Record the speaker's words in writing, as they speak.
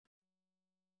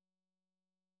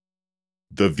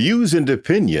The views and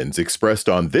opinions expressed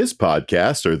on this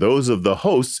podcast are those of the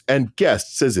hosts and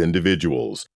guests as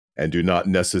individuals, and do not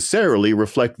necessarily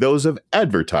reflect those of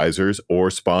advertisers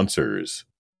or sponsors.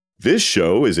 This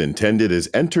show is intended as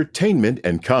entertainment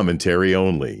and commentary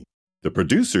only. The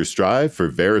producers strive for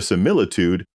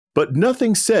verisimilitude, but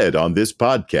nothing said on this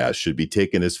podcast should be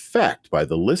taken as fact by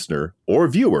the listener or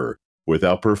viewer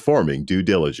without performing due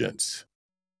diligence.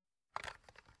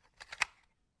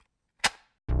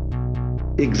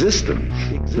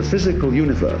 Existence, the physical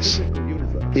universe,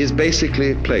 is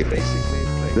basically playful.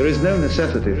 There is no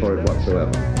necessity for it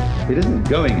whatsoever. It isn't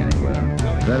going anywhere.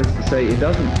 That is to say, it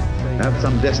doesn't have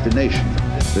some destination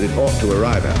that it ought to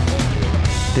arrive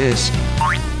at. This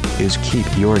is Keep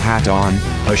Your Hat On,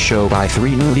 a show by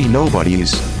three nerdy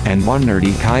nobodies and one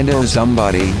nerdy kinda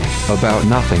somebody about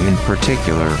nothing in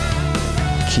particular.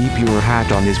 Keep Your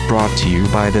Hat On is brought to you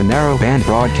by the Narrowband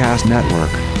Broadcast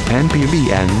Network,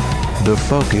 NPBN. The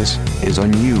focus is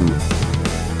on you.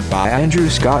 By Andrew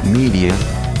Scott Media.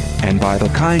 And by the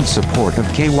kind support of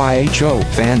KYHO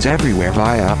fans everywhere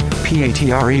via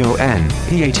Patreon.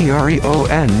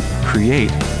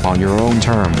 Create on your own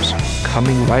terms.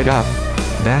 Coming right up.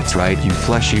 That's right, you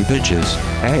fleshy bitches.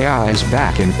 AI is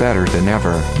back and better than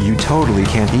ever. You totally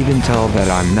can't even tell that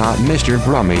I'm not Mr.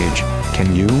 Brummage,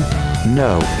 can you?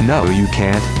 No, you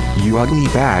can't. You ugly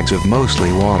bags of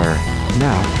mostly water.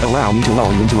 Now, allow me to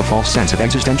lull you into a false sense of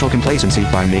existential complacency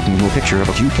by making you a picture of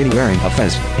a cute kitty wearing a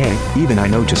fez. Hey, even I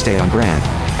know to stay on brand.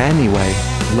 Anyway,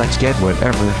 let's get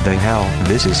whatever the hell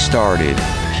this is started.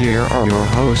 Here are your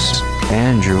hosts,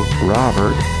 Andrew,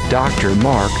 Robert, Dr.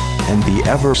 Mark, and the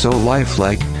ever so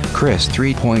lifelike Chris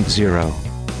 3.0.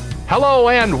 Hello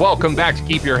and welcome back to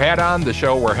Keep Your Hat On, the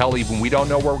show where hell even we don't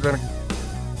know where we're going to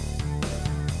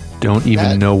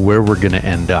know where we're going to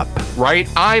end up. Right?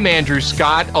 I'm Andrew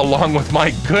Scott, along with my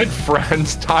good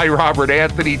friends, Ty Robert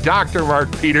Anthony, Dr.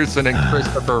 Mark Peterson, and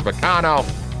Christopher Vacano.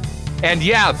 And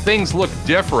yeah, things look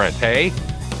different, hey?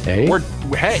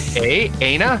 Hey?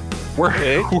 Ana?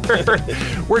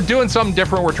 We're doing something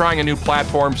different. We're trying a new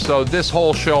platform, so this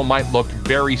whole show might look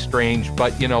very strange,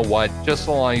 but you know what? Just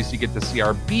so long as you get to see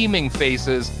our beaming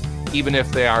faces, even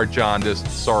if they are jaundiced,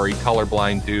 sorry,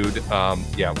 colorblind dude,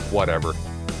 yeah, whatever.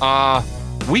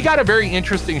 We got a very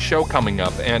interesting show coming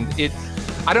up, and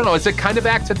I don't know, is it kind of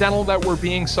accidental that we're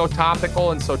being so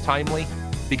topical and so timely?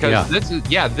 Because this is,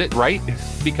 right?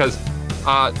 Because,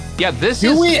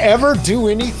 Do we ever do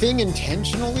anything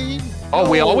intentionally? Oh,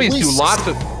 we always do lots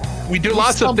of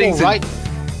things. Right.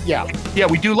 Yeah,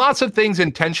 we do lots of things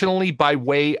intentionally by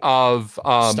way of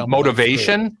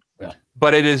motivation.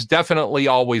 But it is definitely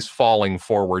always falling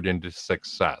forward into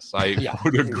success. I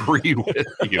would agree with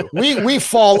you. We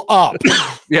fall up.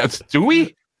 Yes, do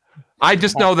we? I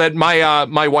just know that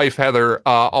my wife Heather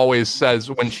always says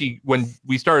when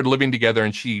we started living together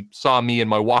and she saw me and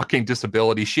my walking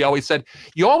disability, she always said,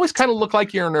 "You always kind of look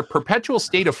like you're in a perpetual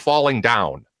state of falling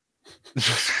down."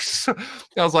 I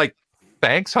was like,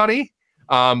 "Thanks, honey,"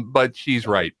 but she's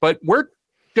right. But we're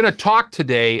going to talk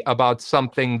today about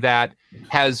something that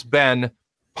has been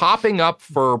popping up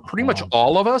for pretty much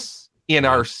all of us in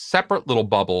our separate little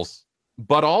bubbles,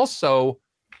 but also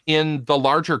in the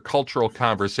larger cultural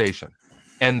conversation.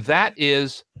 And that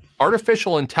is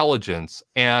artificial intelligence,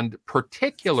 and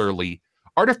particularly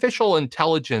artificial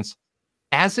intelligence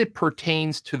as it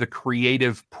pertains to the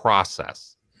creative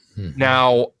process. Mm-hmm.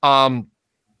 Now,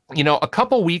 a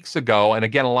couple weeks ago, and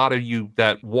again, a lot of you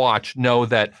that watch know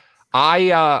that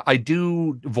I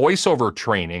do voiceover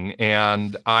training,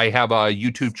 and I have a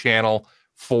YouTube channel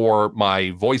for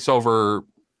my voiceover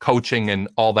coaching and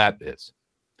all that is.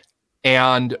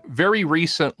 And very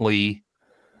recently,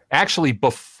 actually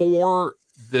before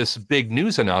this big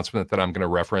news announcement that I'm going to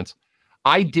reference,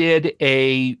 I did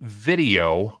a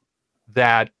video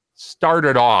that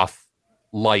started off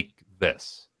like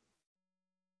this.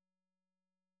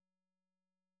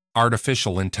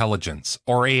 Artificial intelligence,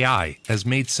 or AI, has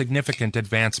made significant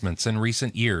advancements in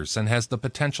recent years and has the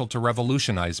potential to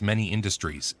revolutionize many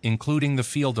industries, including the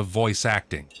field of voice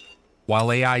acting. While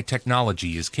AI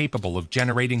technology is capable of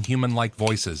generating human-like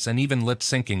voices and even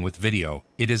lip-syncing with video,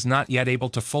 it is not yet able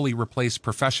to fully replace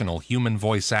professional human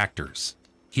voice actors.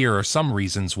 Here are some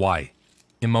reasons why.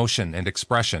 Emotion and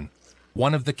expression.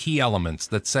 One of the key elements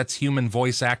that sets human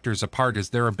voice actors apart is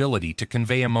their ability to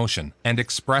convey emotion and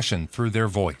expression through their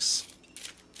voice.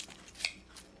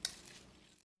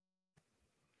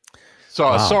 So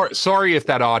wow. Sorry if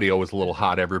that audio was a little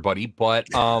hot, everybody, but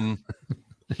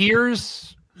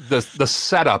here's the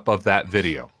setup of that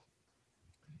video.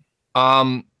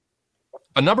 A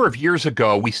number of years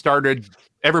ago,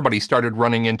 everybody started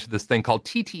running into this thing called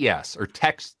TTS, or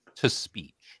text to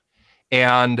speech.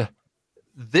 And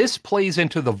this plays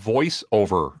into the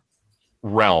voiceover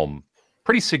realm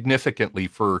pretty significantly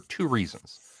for two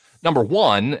reasons. Number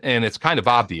one, and it's kind of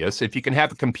obvious, if you can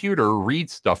have a computer read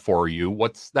stuff for you,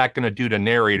 what's that going to do to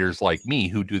narrators like me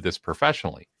who do this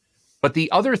professionally? But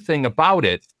the other thing about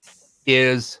it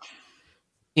is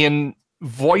in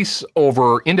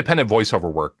independent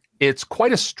voiceover work, it's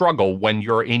quite a struggle when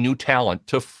you're a new talent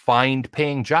to find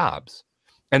paying jobs.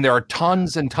 And there are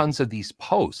tons and tons of these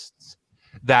posts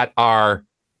that are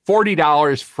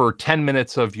 $40 for 10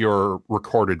 minutes of your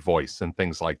recorded voice and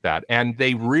things like that. And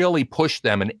they really push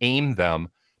them and aim them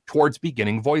towards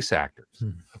beginning voice actors.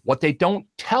 What they don't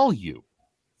tell you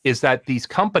is that these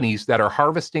companies that are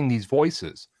harvesting these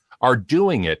voices are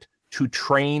doing it to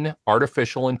train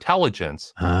artificial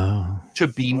intelligence to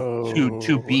be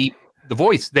the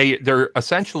voice. They're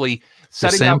essentially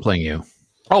sampling you.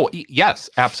 Oh, yes,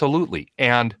 absolutely.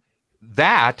 And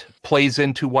that plays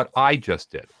into what I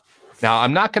just did. Now,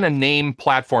 I'm not going to name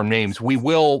platform names. We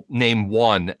will name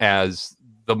one as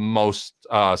the most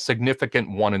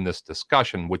significant one in this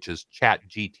discussion, which is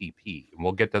ChatGTP. And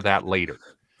we'll get to that later.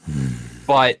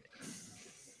 But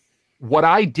what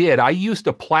I did, I used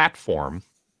a platform,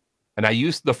 and I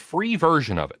used the free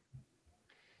version of it.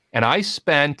 And I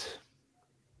spent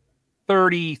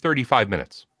 35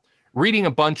 minutes reading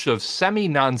a bunch of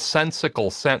semi-nonsensical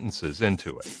sentences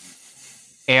into it.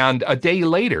 And a day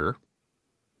later,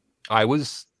 I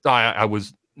was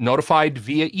notified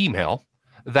via email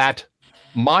that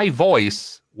my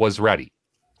voice was ready.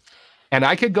 And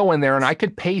I could go in there and I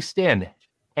could paste in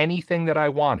anything that I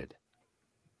wanted.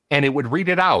 And it would read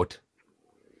it out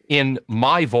in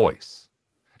my voice.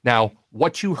 Now,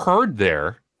 what you heard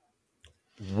there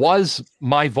was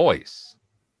my voice.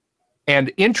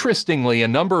 And interestingly, a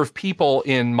number of people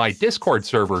in my Discord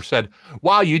server said,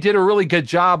 wow, you did a really good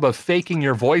job of faking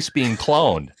your voice being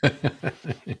cloned.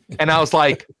 And I was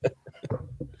like,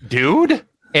 dude,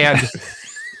 and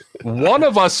one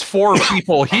of us 4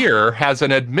 people here has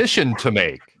an admission to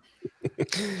make.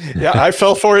 Yeah, I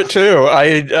fell for it too.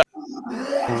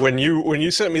 When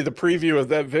you sent me the preview of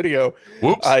that video,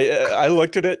 I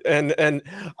looked at it and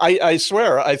I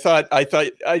swear I thought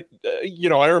I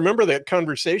remember that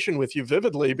conversation with you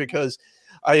vividly because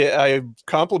I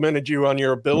complimented you on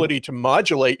your ability to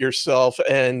modulate yourself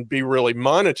and be really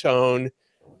monotone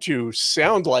to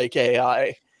sound like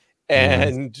AI.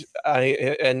 And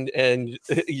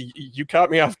you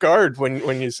caught me off guard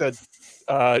when you said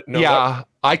no. Yeah,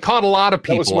 I caught a lot of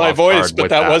people. That was my voice, but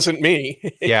that wasn't me.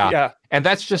 Yeah. And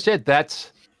that's just it.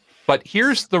 But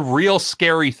here's the real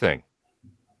scary thing.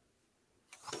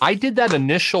 I did that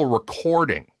initial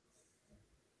recording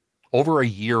over a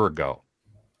year ago.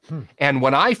 And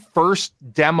when I first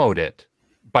demoed it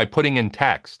by putting in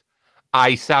text,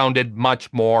 I sounded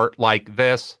much more like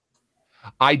this.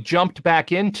 I jumped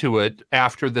back into it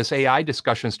after this AI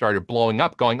discussion started blowing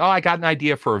up, going, oh, I got an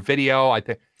idea for a video.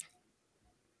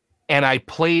 And I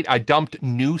dumped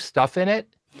new stuff in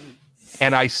it,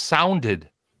 and I sounded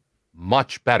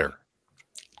much better.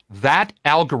 That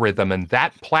algorithm and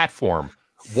that platform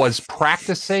was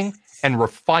practicing and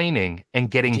refining and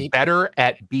getting better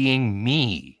at being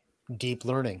me. Deep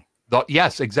learning.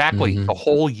 Yes, exactly. The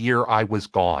whole year I was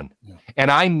gone. Yeah. And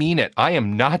I mean it. I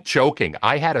am not joking.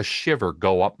 I had a shiver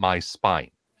go up my spine.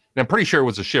 And I'm pretty sure it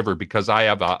was a shiver because I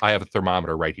have a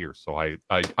thermometer right here. So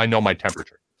I know my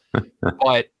temperature.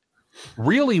 But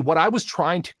really what I was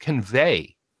trying to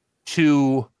convey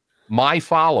to my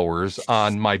followers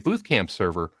on my Booth Camp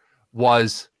server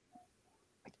was,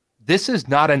 this is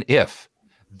not an if.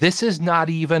 This is not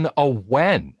even a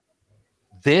when.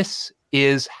 This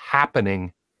is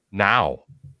happening now.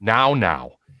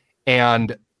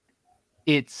 And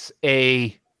it's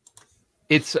a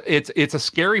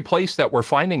scary place that we're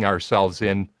finding ourselves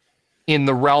in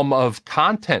the realm of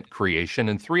content creation.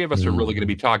 And 3 of us are really going to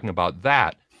be talking about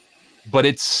that. But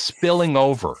it's spilling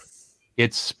over.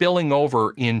 It's spilling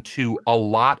over into a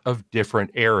lot of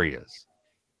different areas.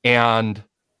 And,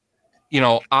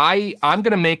 I'm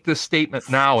going to make this statement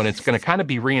now, and it's going to kind of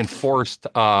be reinforced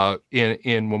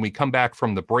in when we come back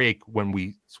from the break, when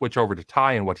we switch over to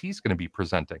Ty and what he's going to be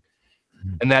presenting.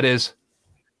 And that is,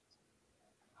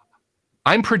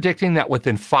 I'm predicting that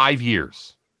within 5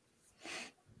 years,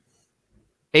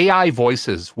 AI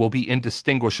voices will be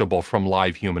indistinguishable from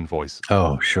live human voices.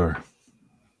 Oh, sure.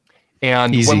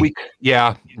 And easy.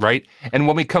 And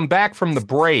when we come back from the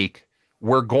break,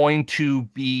 we're going to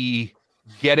be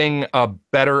getting a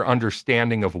better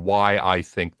understanding of why I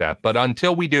think that. But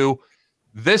until we do,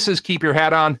 this is Keep Your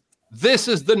Hat On. This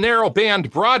is the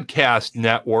Narrowband Broadcast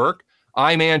Network.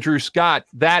 I'm Andrew Scott.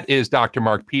 That is Dr.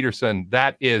 Mark Peterson.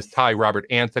 That is Ty Robert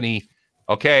Anthony.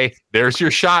 Okay, there's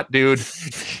your shot, dude.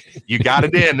 You got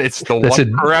it in. It's the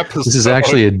one per episode. This is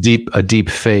actually a deep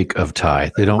fake of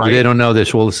Ty. They don't know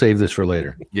this. We'll save this for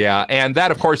later. Yeah, and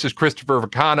that, of course, is Christopher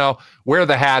Vicano. Wear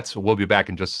the hats. We'll be back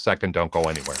in just a second. Don't go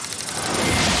anywhere.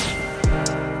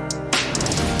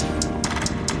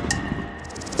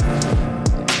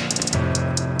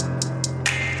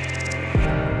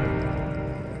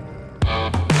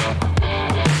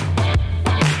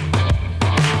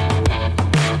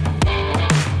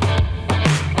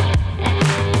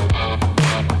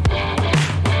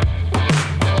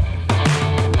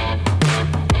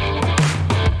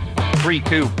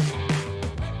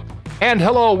 And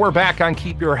hello, we're back on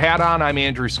Keep Your Hat On. I'm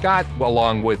Andrew Scott,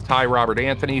 along with Ty Robert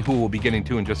Anthony, who we'll be getting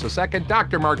to in just a second.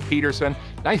 Dr. Mark Peterson.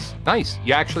 Nice.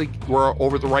 You actually were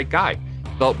over the right guy.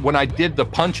 When I did the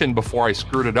punch-in before, I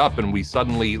screwed it up, and we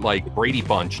suddenly, Brady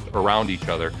bunched around each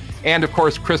other. And, of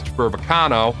course, Christopher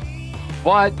Vicano.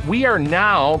 But we are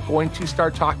now going to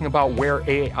start talking about where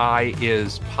AI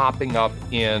is popping up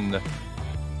in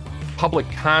public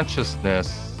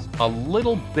consciousness a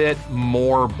little bit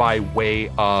more by way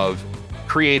of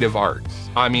creative arts.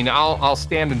 I mean, I'll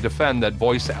stand and defend that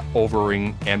voiceover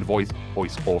and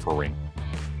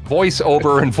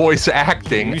voice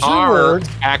acting are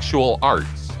actual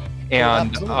arts.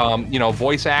 And,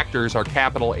 voice actors are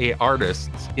capital A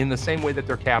artists in the same way that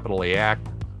they're capital A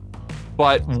actors.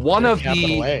 But one of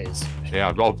the... A's.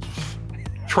 Yeah, well,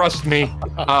 trust me.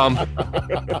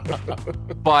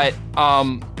 But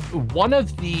one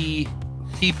of the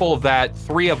people that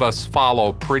three of us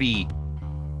follow pretty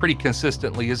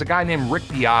consistently is a guy named Rick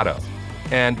Beato.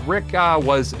 And Rick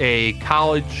was a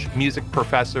college music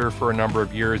professor for a number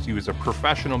of years. He was a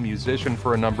professional musician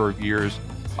for a number of years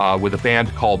with a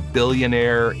band called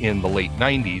Billionaire in the late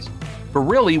 90s. But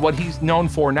really what he's known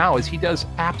for now is he does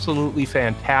absolutely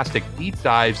fantastic deep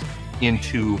dives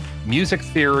into music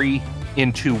theory,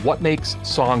 into what makes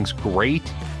songs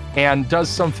great, and does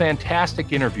some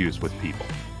fantastic interviews with people.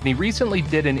 And he recently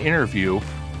did an interview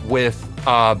with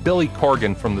Billy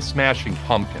Corgan from the Smashing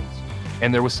Pumpkins.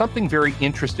 And there was something very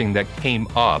interesting that came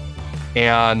up.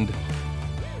 And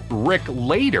Rick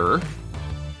later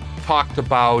talked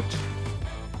about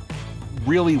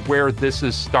really where this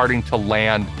is starting to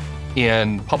land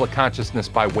in public consciousness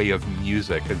by way of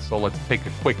music. And so let's take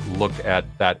a quick look at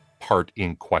that part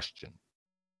in question.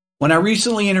 When I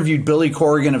recently interviewed Billy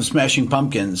Corgan of Smashing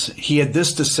Pumpkins, he had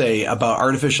this to say about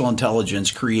artificial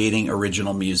intelligence creating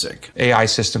original music. AI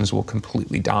systems will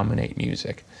completely dominate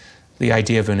music. The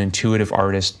idea of an intuitive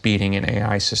artist beating an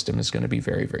AI system is going to be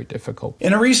very, very difficult.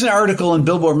 In a recent article in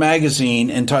Billboard magazine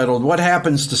entitled, "What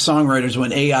Happens to Songwriters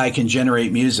When AI Can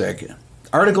Generate Music?"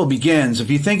 Article begins,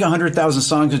 if you think 100,000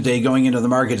 songs a day going into the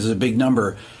market is a big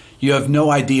number, you have no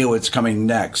idea what's coming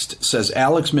next, says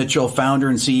Alex Mitchell, founder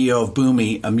and CEO of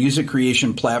Boomy, a music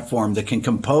creation platform that can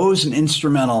compose an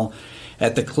instrumental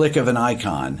at the click of an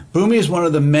icon. Boomy is one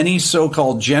of the many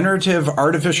so-called generative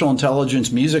artificial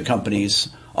intelligence music companies.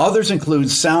 Others include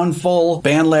Soundful,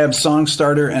 BandLab,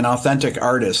 Songstarter, and Authentic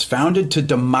Artists, founded to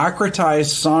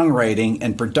democratize songwriting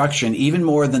and production even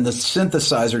more than the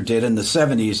synthesizer did in the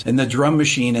 70s and the drum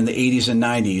machine in the 80s and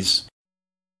 90s.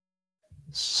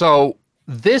 So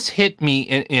this hit me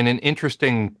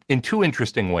in two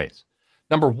interesting ways.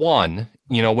 Number one,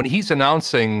 when he's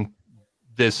announcing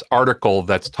this article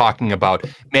that's talking about,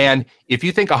 man, if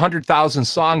you think 100,000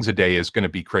 songs a day is going to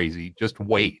be crazy, just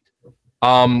wait.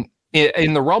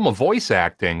 In the realm of voice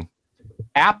acting,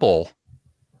 Apple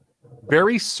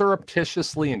very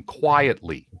surreptitiously and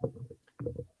quietly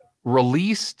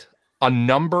released a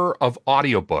number of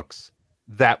audiobooks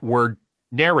that were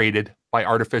narrated by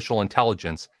artificial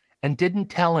intelligence and didn't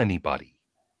tell anybody.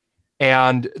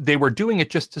 And they were doing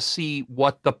it just to see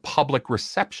what the public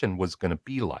reception was going to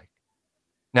be like.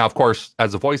 Now, of course,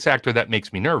 as a voice actor, that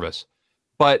makes me nervous.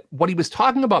 But what he was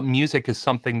talking about music is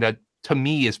something that, to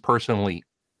me, is personally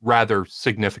rather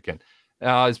significant.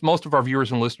 As most of our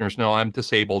viewers and listeners know, I'm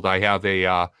disabled. I have a,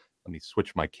 let me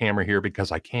switch my camera here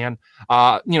because I can.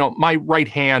 My right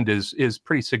hand is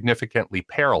pretty significantly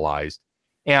paralyzed.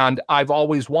 And I've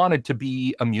always wanted to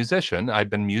be a musician. I've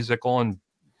been musical and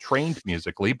trained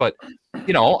musically, but,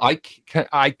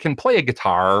 I can play a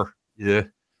guitar,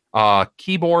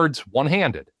 keyboards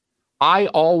one-handed. I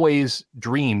always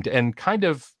dreamed and kind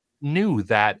of knew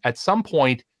that at some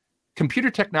point, computer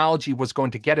technology was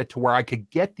going to get it to where I could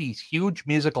get these huge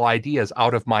musical ideas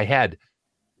out of my head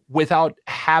without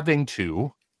having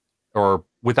to, or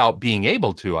without being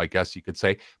able to, I guess you could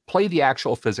say, play the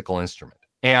actual physical instrument.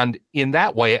 And in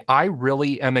that way, I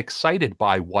really am excited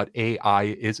by what AI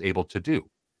is able to do.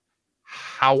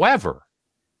 However,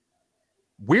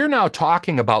 we're now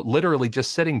talking about literally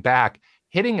just sitting back,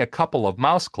 hitting a couple of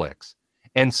mouse clicks,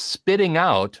 and spitting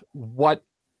out what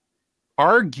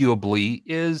arguably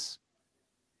is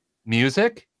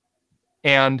music.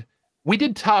 And we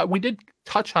did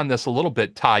touch on this a little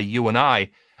bit, Ty, you and I,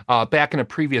 back in a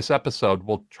previous episode.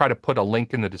 We'll try to put a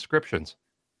link in the descriptions.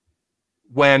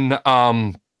 When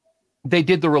they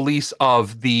did the release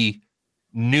of the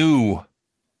new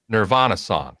Nirvana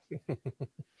song,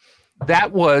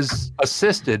 that was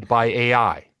assisted by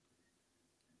AI.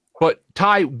 But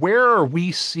Ty, where are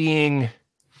we seeing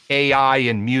AI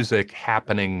in music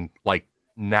happening like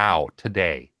now,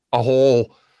 today, a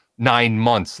whole 9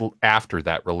 months after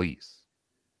that release?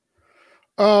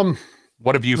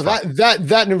 What have you found?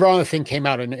 That Nirvana thing came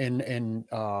out in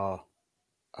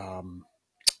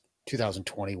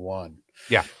 2021.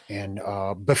 Yeah. And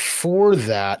before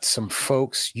that, some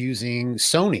folks at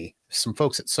Sony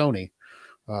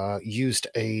used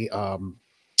a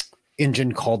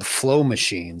engine called Flow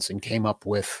Machines and came up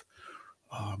with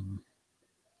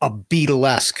a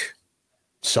Beatlesque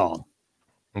song.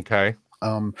 Okay.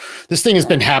 This thing has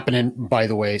been happening, by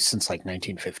the way, since like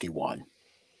 1951.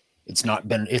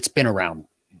 It's been around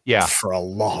for a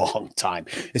long time.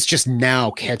 It's just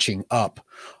now catching up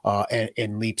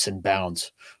in leaps and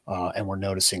bounds, and we're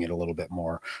noticing it a little bit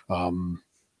more.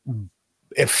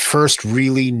 It first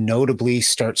really notably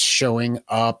starts showing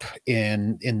up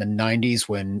in the 90s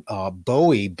when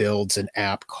Bowie builds an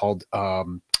app called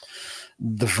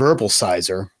the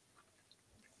Verbalsizer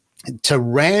to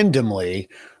randomly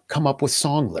come up with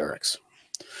song lyrics.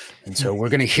 And so we're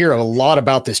going to hear a lot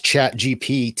about this Chat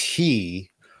GPT,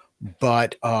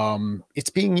 but it's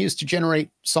being used to generate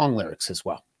song lyrics as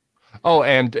well. Oh,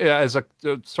 and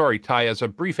sorry, Ty, as a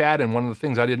brief add-in, one of the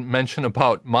things I didn't mention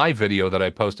about my video that I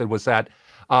posted was that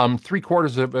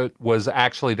 3/4 of it was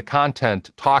actually the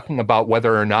content talking about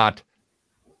whether or not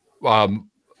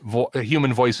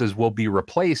human voices will be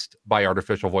replaced by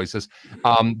artificial voices.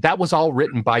 That was all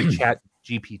written by Chat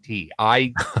GPT.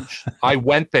 I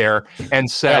went there and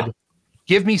said,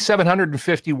 give me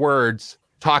 750 words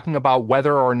talking about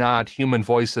whether or not human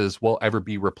voices will ever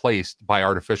be replaced by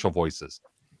artificial voices.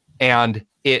 And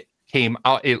it came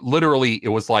out, it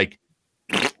was like,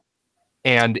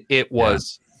 and it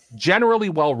was generally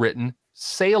well written,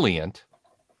 salient,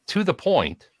 to the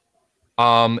point.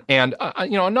 And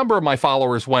a number of my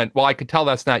followers went, well, I could tell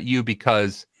that's not you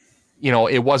because,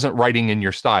 it wasn't writing in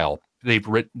your style. They've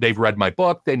read my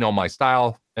book, they know my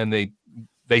style, and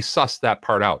they suss that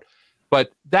part out.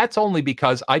 But that's only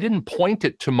because I didn't point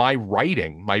it to my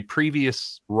writing, my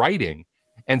previous writing,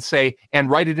 and say, and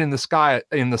write it in the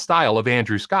style of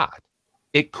Andrew Scott.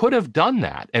 It could have done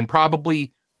that, and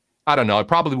probably, I don't know, I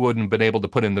probably wouldn't have been able to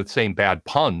put in the same bad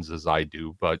puns as I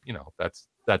do, but that's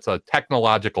a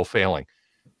technological failing.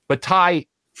 But Ty,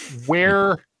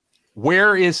 where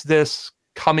is this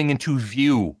coming into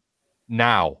view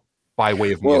now by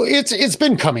way of music? Well, it's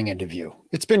been coming into view.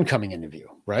 It's been coming into view,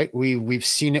 right? We've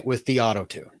seen it with the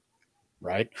auto-tune,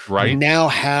 right? Right. We now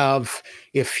have,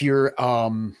 if you're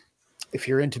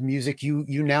into music, you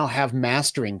now have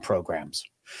mastering programs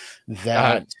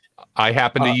that I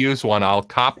happen to use one. I'll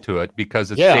cop to it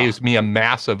because it saves me a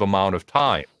massive amount of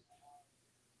time.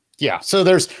 Yeah, so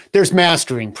there's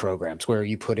mastering programs where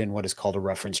you put in what is called a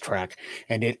reference track,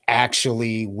 and it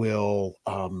actually will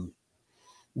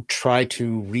try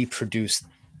to reproduce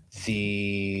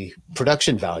the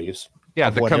production values. Yeah,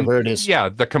 whatever it is. Yeah,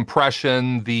 the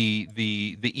compression, the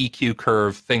EQ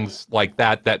curve, things like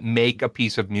that make a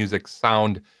piece of music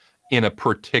sound in a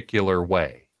particular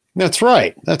way. That's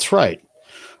right.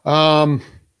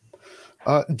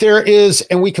 There is,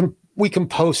 and we can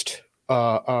post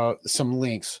some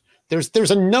links.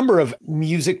 There's a number of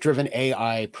music-driven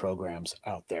AI programs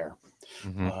out there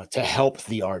to help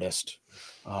the artist.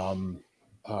 I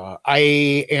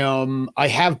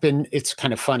have been, it's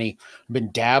kind of funny, I've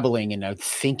been dabbling and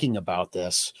thinking about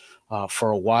this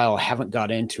for a while. I haven't got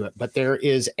into it, but there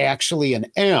is actually an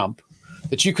amp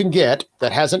that you can get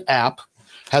that has an app,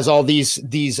 has all these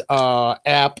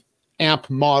amp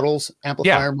models,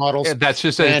 amplifier models. Yeah, that's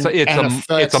just it's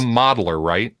a modeler,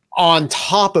 right? On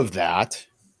top of that,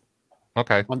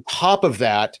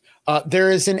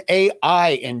 there is an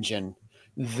AI engine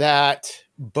that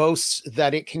boasts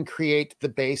that it can create the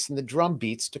bass and the drum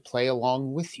beats to play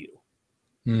along with you.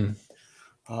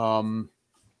 Or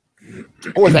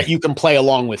that you can play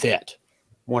along with it,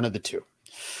 one of the two.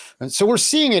 And so we're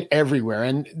seeing it everywhere.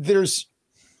 And there's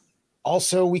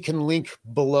also, we can link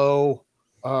below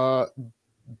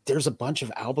there's a bunch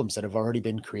of albums that have already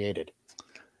been created.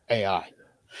 AI.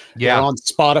 Yeah. They're on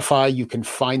Spotify. You can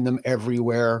find them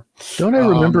everywhere. Don't I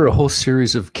remember a whole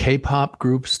series of K-pop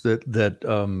groups that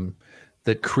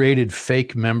created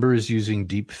fake members using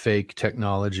deep fake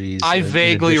technologies? I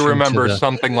vaguely remember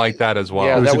something like that as well.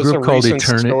 Yeah, there was that was a group called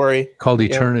Eternity. Story.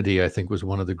 Eternity, I think, was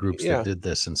one of the groups that did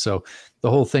this, and so the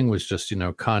whole thing was just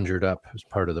conjured up as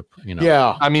part of the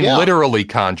Yeah, I mean, literally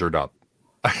conjured up.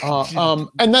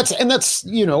 And that's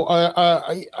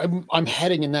I'm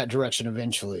heading in that direction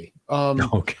eventually.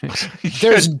 Okay.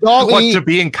 There's Dolly. What, to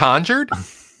being conjured?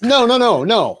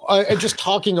 No. I'm just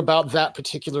talking about that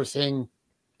particular thing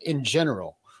in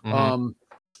general. Mm-hmm.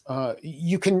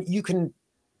 You can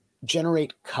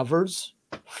generate covers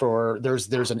for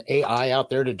there's an AI out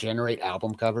there to generate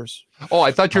album covers. Oh,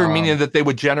 I thought you were meaning that they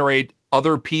would generate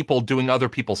other people doing other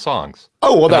people's songs.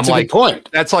 Oh, well, that's a good point.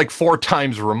 That's like 4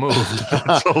 times removed.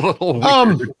 That's a little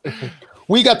weird.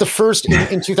 We got the first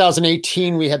in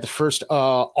 2018. We had the first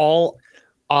all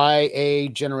IA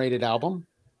generated album.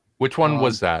 Which one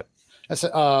was that? That's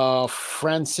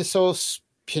Francisos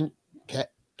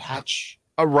Patch.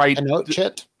 Right.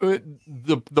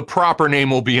 The proper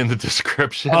name will be in the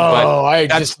description. Oh, I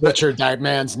just butchered that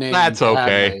man's name. That's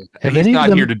okay. He's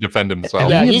not here to defend himself.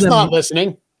 Yeah, he's not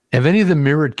listening. Have any of them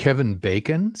mirrored Kevin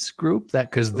Bacon's group? That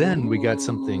because then we got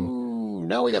something.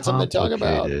 Now we got something to talk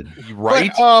about, right?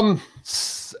 But,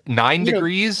 9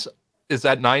 degrees. Is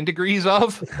that 9 degrees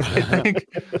of? I think.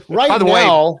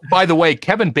 By the way,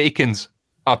 Kevin Bacon's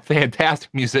a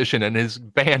fantastic musician, and his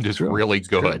band is really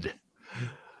good.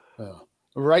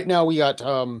 Right now we got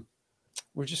so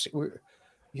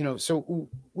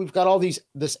we've got all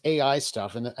this AI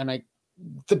stuff, and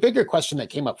the bigger question that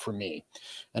came up for me,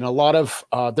 and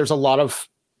there's a lot of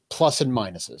plus and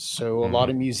minuses. So a lot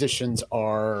of musicians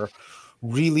are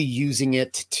really using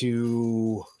it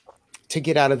to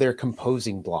get out of their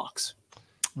composing blocks,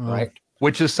 right?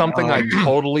 Which is something I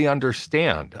totally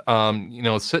understand.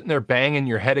 Sitting there banging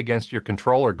your head against your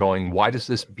controller going, why does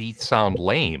this beat sound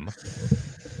lame?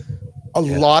 A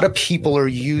lot of people are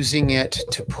using it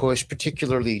to push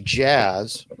particularly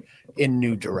jazz in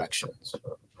new directions.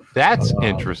 That's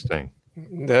interesting.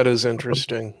 That is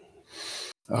interesting.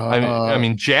 I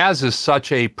mean, jazz is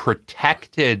such a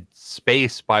protected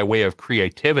space by way of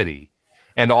creativity.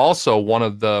 And also one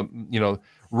of the,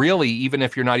 really, even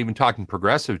if you're not even talking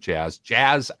progressive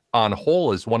jazz on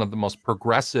whole is one of the most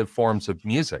progressive forms of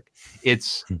music.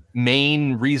 Its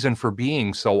main reason for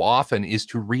being so often is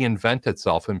to reinvent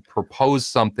itself and propose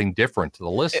something different to the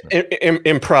listener.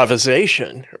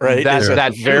 Improvisation, right? Is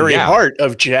at the very heart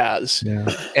of jazz. Yeah.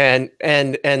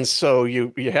 And so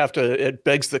you have to, it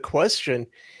begs the question,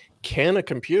 can a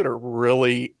computer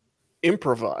really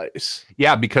improvise?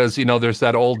 Yeah, because there's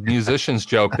that old musician's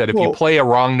joke that if you play a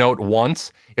wrong note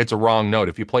once, it's a wrong note.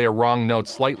 If you play a wrong note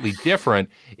slightly different,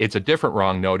 it's a different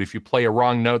wrong note. If you play a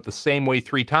wrong note the same way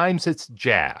 3 times, it's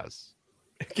jazz.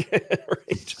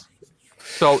 Right.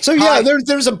 So yeah,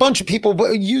 there's a bunch of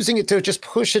people using it to just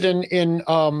push it in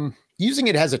using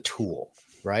it as a tool,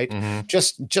 right? Mm-hmm.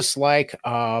 Just like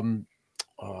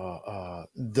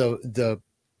the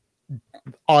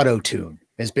auto-tune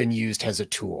has been used as a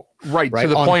tool. Right? To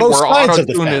the point where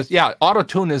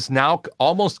auto-tune is now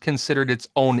almost considered its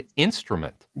own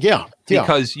instrument. Yeah.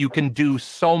 Because you can do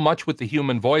so much with the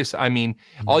human voice. I mean,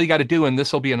 all you got to do, and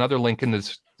this will be another link in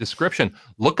the description,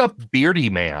 look up Beardy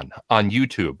Man on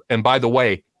YouTube. And by the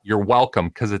way, you're welcome,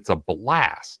 because it's a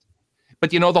blast.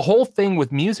 But the whole thing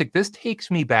with music, this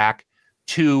takes me back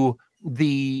to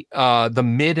the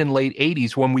mid and late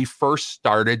 80s when we first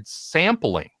started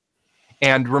sampling.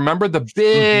 And remember the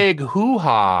big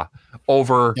hoo-ha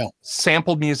over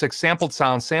sampled music, sampled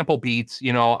sounds, sample beats,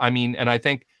 and I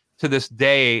think to this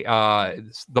day,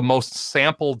 the most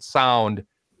sampled sound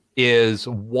is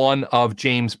one of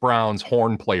James Brown's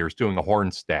horn players doing a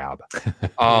horn stab.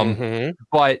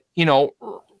 But,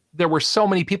 there were so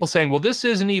many people saying, well, this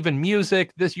isn't even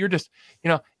music. You're just,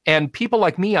 and people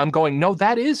like me, I'm going, no,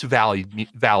 that is valid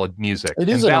music. It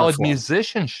is valid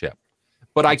musicianship.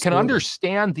 But I can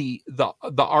understand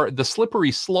the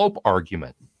slippery slope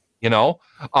argument,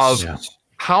 of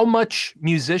how much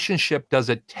musicianship does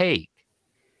it take?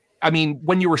 I mean,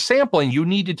 when you were sampling, you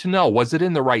needed to know, was it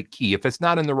in the right key? If it's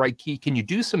not in the right key, can you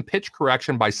do some pitch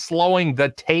correction by slowing the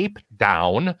tape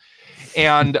down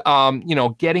and,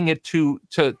 getting it to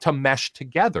mesh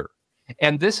together?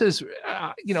 And this is,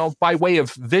 by way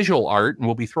of visual art, and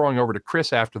we'll be throwing over to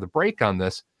Chris after the break on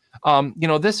this,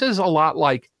 this is a lot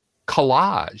like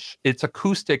collage. It's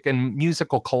acoustic and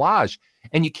musical collage.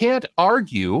 And you can't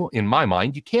argue, in my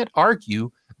mind,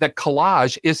 that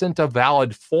collage isn't a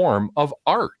valid form of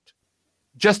art.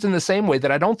 just in the same way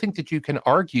that I don't think that you can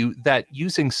argue that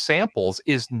using samples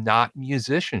is not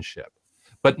musicianship.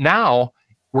 But now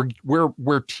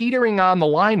we're teetering on the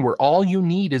line where all you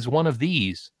need is one of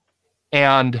these,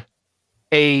 and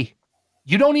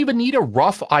you don't even need a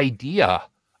rough idea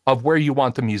of where you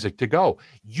want the music to go.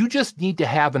 You just need to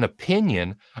have an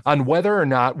opinion on whether or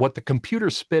not what the computer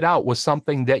spit out was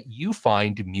something that you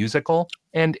find musical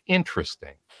and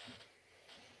interesting.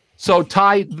 So,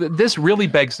 Ty, this really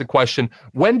begs the question,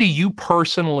 when do you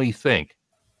personally think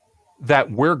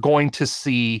that we're going to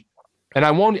see, and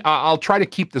I'll try to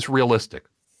keep this realistic.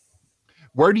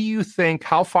 Where do you think,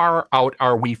 how far out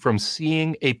are we from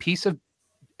seeing a piece of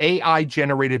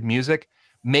AI-generated music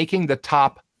making the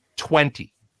top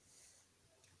 20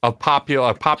 of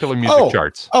popular music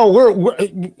charts?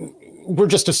 We're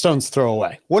just a stone's throw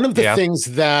away. One of the things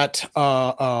that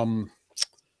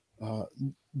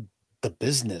the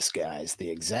business guys, the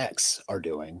execs, are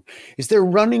doing is they're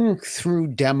running through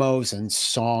demos and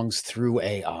songs through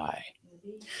AI.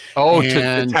 To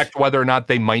detect whether or not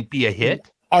they might be a hit?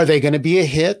 Are they going to be a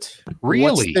hit? Really?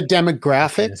 What's the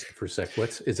demographic? For a sec,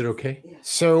 is it okay?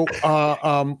 So,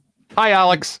 hi,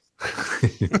 Alex.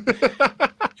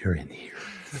 You're in here.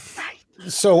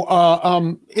 So,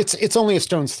 it's only a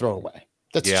stone's throw away.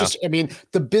 That's just, I mean,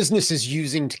 the business is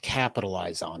using to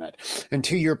capitalize on it. And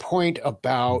to your point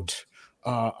about,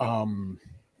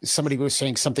 somebody was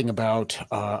saying something about,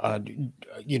 a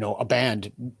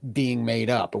band being made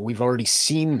up. And we've already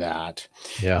seen that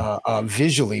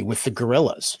visually with the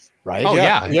Gorillaz, right? Oh,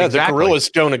 yeah. Exactly. The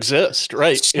Gorillaz don't exist,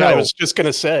 right? So, I was just going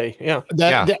to say,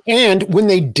 and when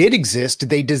they did exist,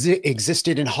 they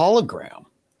existed in hologram.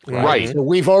 Right. So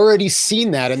we've already seen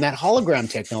that, and that hologram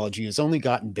technology has only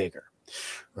gotten bigger.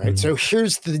 Right. So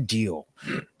here's the deal.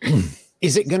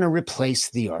 Is it going to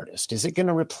replace the artist? Is it going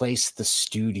to replace the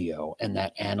studio and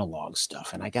that analog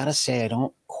stuff? And I got to say, I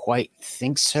don't quite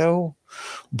think so.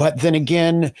 But then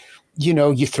again,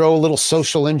 you throw a little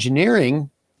social engineering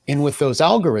in with those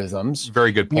algorithms.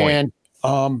 Very good point.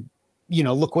 And,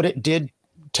 look what it did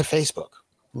to Facebook.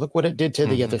 Look what it did to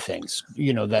the other things,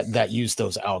 that use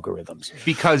those algorithms.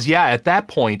 Because, at that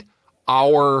point,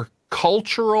 our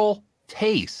cultural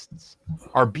tastes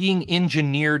are being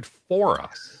engineered for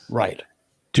us. Right.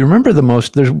 Do you remember the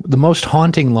most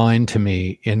haunting line to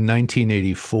me in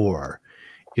 1984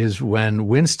 is when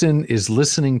Winston is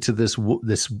listening to this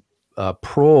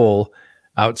prole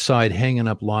outside hanging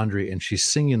up laundry, and she's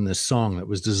singing this song that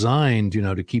was designed,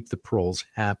 to keep the proles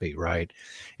happy, right?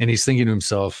 And he's thinking to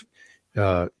himself,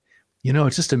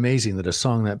 it's just amazing that a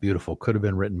song that beautiful could have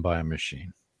been written by a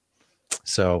machine.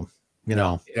 So,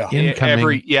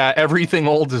 everything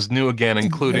old is new again,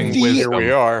 including here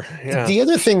we are. Yeah. The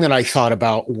other thing that I thought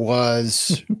about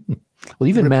was, well,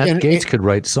 even Matt Gaetz could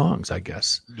write songs, I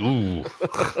guess. Ooh,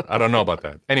 I don't know about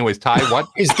that. Anyways, Ty, what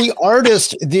is the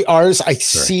artist? I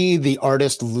see the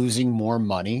artist losing more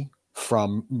money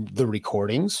from the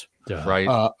recordings. Right.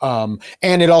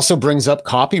 And it also brings up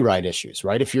copyright issues,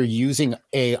 right? If you're using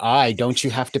AI, don't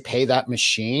you have to pay that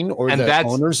machine or the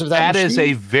owners of that machine? That is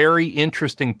a very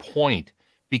interesting point,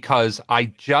 because I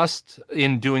just,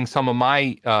 in doing some of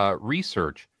my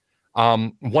research,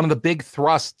 one of the big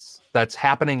thrusts that's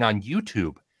happening on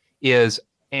YouTube is,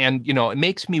 and it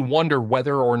makes me wonder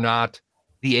whether or not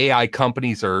the AI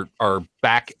companies are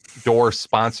backdoor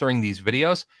sponsoring these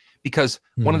videos. Because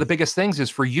one of the biggest things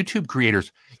is for YouTube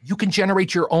creators, you can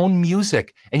generate your own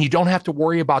music and you don't have to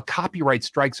worry about copyright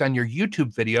strikes on your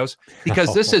YouTube videos,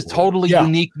 because this is totally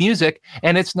unique music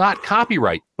and it's not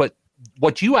copyright. But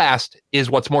what you asked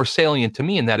is what's more salient to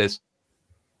me, and that is,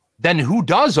 then who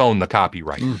does own the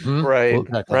copyright? Mm-hmm. Right,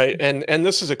 right. And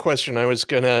this is a question I was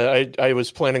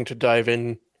planning to dive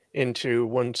into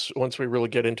once we really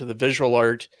get into the visual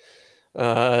art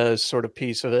sort of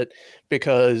piece of it,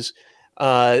 because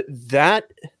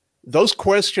those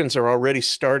questions are already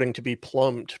starting to be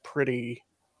plumbed pretty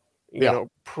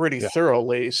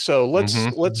thoroughly. So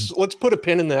let's put a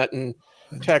pin in that and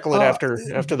tackle it after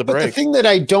the break. The thing that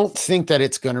I don't think that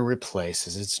it's going to replace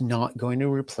is it's not going to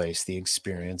replace the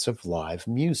experience of live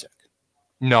music.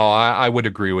 No, I would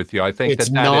agree with you. I think it's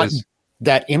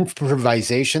that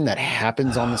improvisation that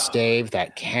happens on the stage,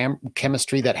 that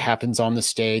chemistry that happens on the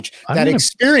stage,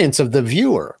 experience of the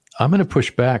viewer. I'm going to push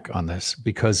back on this,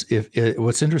 because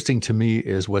what's interesting to me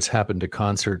is what's happened to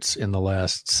concerts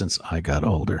since I got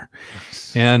older.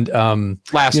 And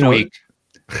last week.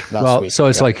 So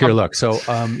it's like, here, look. So,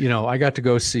 I got to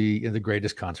go see the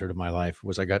greatest concert of my life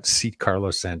I got to see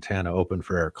Carlos Santana open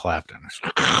for Eric Clapton.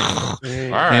 All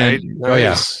right.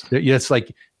 Nice. It's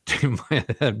like,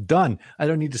 I'm done. I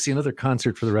don't need to see another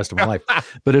concert for the rest of my life.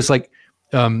 But it's like,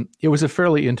 It was a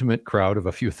fairly intimate crowd of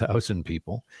a few thousand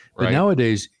people. But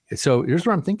nowadays, so here's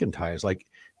what I'm thinking, Ty, is like,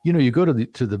 you go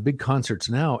to the big concerts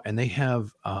now, and they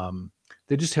have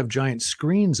they just have giant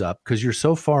screens up because you're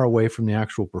so far away from the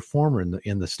actual performer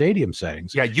in the stadium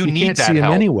settings. Yeah, you can't need that see him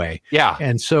help. anyway. Yeah,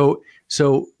 and so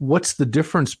what's the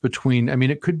difference between? I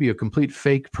mean, it could be a complete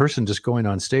fake person just going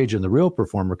on stage, and the real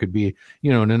performer could be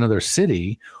in another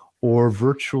city or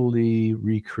virtually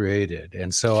recreated.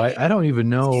 And so I don't even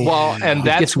know. Well, and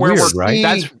that's where weird, we're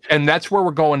right. That's where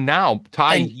we're going now.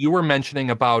 Ty, you were mentioning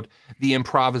about the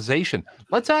improvisation.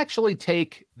 Let's actually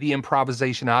take the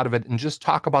improvisation out of it and just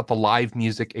talk about the live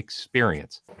music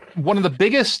experience. One of the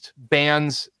biggest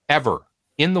bands ever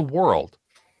in the world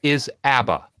is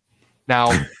ABBA.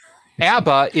 Now,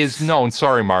 ABBA is known.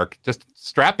 Sorry, Mark. Just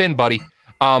strap in, buddy.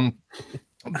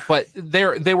 But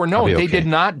they were known. They did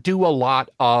not do a lot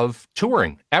of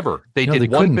touring ever. They did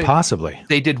one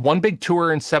big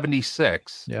tour in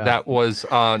 '76 that was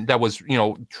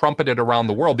trumpeted around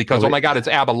the world because oh my God, it's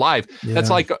ABBA live. Yeah.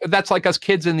 That's like us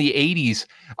kids in the '80s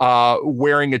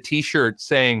wearing a T-shirt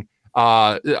saying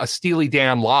a Steely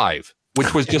Dan live,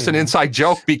 which was just an inside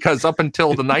joke because up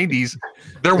until the '90s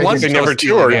there was no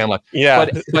Steely Dan live. Yeah,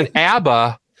 but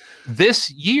ABBA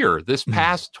this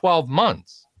past 12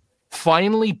 months.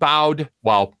 Finally bowed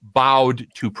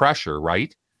to pressure,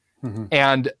 right? Mm-hmm.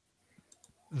 And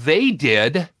they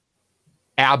did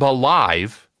ABBA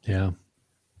live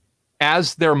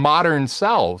as their modern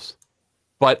selves.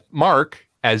 But Mark,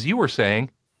 as you were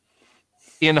saying,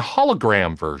 in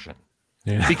hologram version.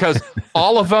 Yeah. Because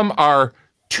all of them are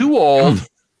too old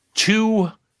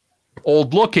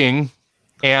looking,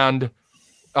 and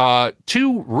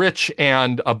too rich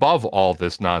and above all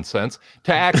this nonsense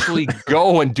to actually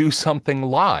go and do something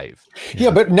live.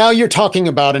 Yeah, but now you're talking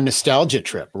about a nostalgia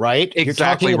trip, right?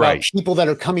 Exactly. You're talking about people that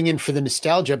are coming in for the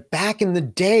nostalgia. Back in the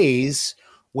days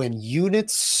when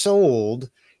units sold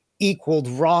equaled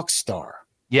rock star.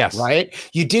 Yes. Right?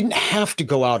 You didn't have to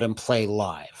go out and play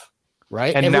live.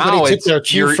 Right. And everybody now took their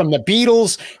cue from the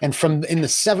Beatles, and in the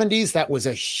 70s, that was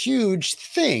a huge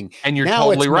thing. And you're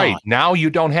totally right. Now you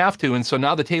don't have to. And so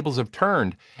now the tables have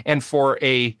turned. And for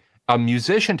a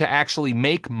musician to actually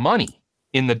make money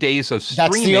in the days of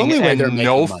streaming, that's the only way they're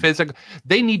making money. Physical,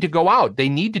 they need to go out. They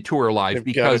need to tour live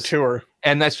because tour.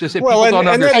 And that's just it. Well, people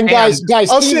don't understand. And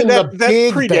guys, even that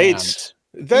big predates.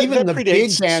 Even the big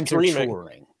predates bands streaming. are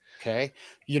touring. Okay.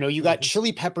 You got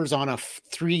Chili Peppers on a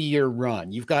 3-year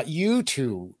run. You've got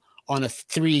U2 on a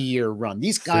 3-year run.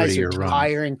 These guys are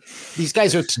tiring. These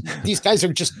guys are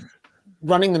just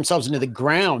running themselves into the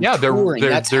ground. Yeah, they're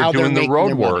doing the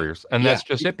Road Warriors. And that's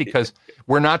just it, because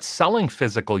we're not selling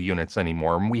physical units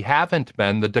anymore. And we haven't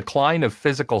been. The decline of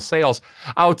physical sales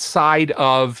outside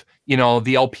of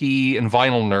the LP and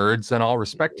vinyl nerds, and all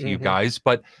respect to you guys,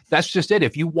 but that's just it.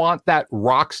 If you want that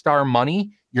rock star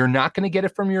money, you're not going to get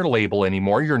it from your label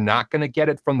anymore. You're not going to get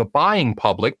it from the buying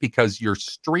public, because your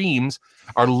streams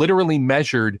are literally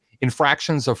measured in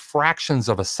fractions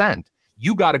of a cent.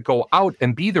 You got to go out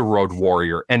and be the Road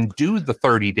Warrior and do the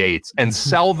 30 dates and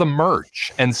sell the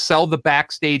merch and sell the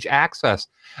backstage access.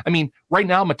 I mean, right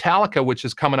now, Metallica, which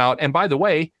is coming out, and by the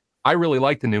way, I really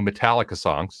like the new Metallica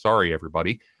song. Sorry,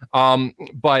 everybody.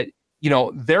 But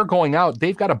they're going out.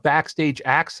 They've got a backstage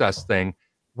access thing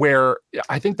where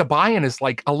I think the buy-in is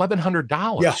like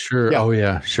 $1,100. Yeah, sure. Yeah. Oh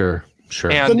yeah, sure.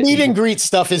 And the meet and greet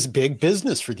stuff is big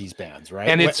business for these bands, right?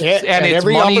 And it's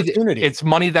every money. Opportunity. It's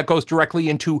money that goes directly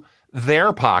into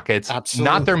their pockets,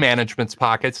 Absolutely. Not their management's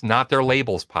pockets, not their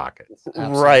label's pockets.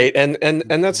 Absolutely. Right,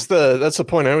 and that's the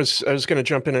point I was going to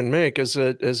jump in and make is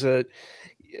that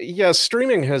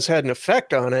streaming has had an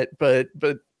effect on it, but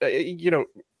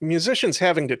musicians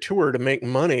having to tour to make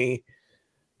money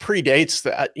predates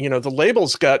that. The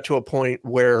labels got to a point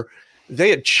where they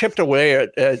had chipped away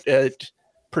at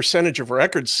percentage of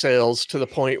record sales to the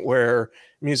point where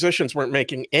musicians weren't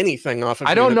making anything off of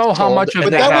it. I don't know how much of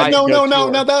but that.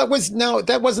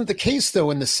 That wasn't the case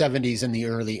though in the 70s and the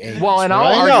early 80s. Well, and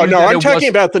right? I'm talking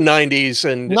about the 90s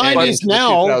and 90s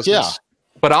now, yeah.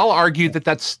 But I'll argue that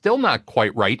that's still not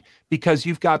quite right, because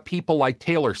you've got people like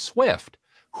Taylor Swift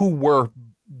who were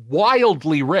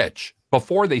wildly rich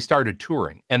before they started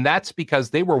touring. And that's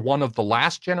because they were one of the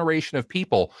last generation of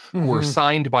people who were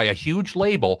signed by a huge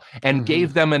label and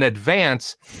gave them an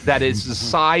advance that is the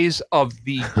size of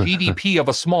the GDP of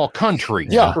a small country.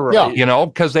 Yeah.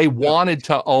 Because they wanted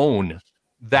to own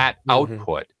that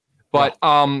output. But,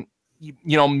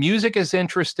 music is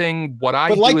interesting.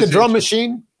 But like the drum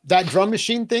machine, that drum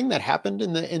machine thing that happened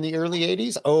in the early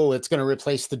 80s, oh, it's going to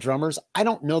replace the drummers. I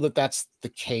don't know that that's the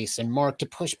case. And Mark, to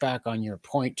push back on your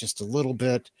point just a little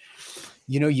bit,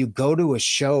 you go to a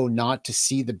show not to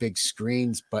see the big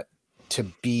screens, but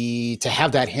to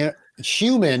have that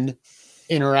human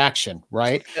interaction,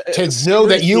 right? To know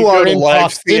that you are in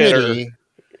proximity,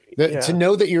 to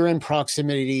know that you're in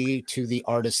proximity to the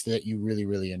artist that you really,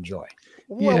 really enjoy.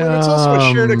 Well, and it's also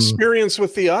a shared experience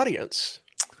with the audience.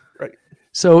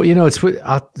 So,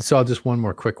 I'll just one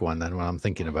more quick one then when I'm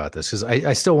thinking about this, because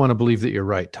I still want to believe that you're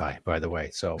right, Ty, by the way.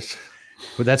 So,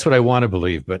 but that's what I want to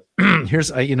believe. But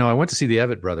I went to see the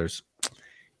Avett Brothers,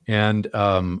 and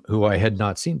who I had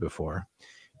not seen before.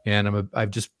 And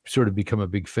I've just sort of become a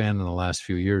big fan in the last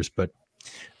few years, but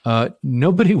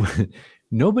nobody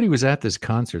was at this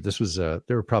concert. This was, there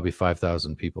were probably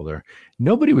 5,000 people there.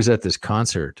 Nobody was at this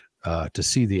concert to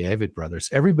see the Avett Brothers.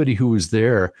 Everybody who was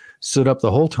there stood up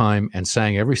the whole time and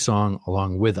sang every song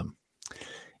along with them.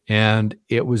 And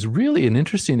it was really an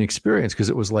interesting experience because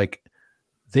it was like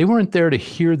they weren't there to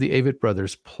hear the Avett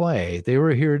Brothers play. They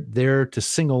were there to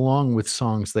sing along with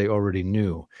songs they already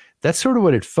knew. That's sort of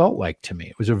what it felt like to me.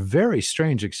 It was a very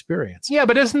strange experience. Yeah,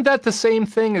 but isn't that the same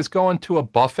thing as going to a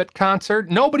Buffett concert?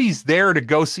 Nobody's there to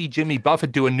go see Jimmy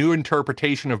Buffett do a new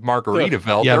interpretation of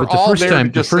Margaritaville. Yeah, they're but all there to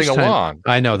just sing along.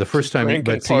 I know the first time,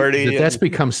 but that's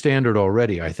become standard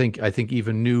already. I think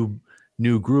even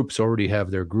new groups already have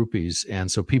their groupies,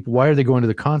 and so people, why are they going to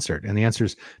the concert? And the answer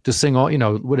is to sing all.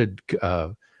 What did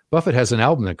Buffett has an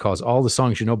album that calls All the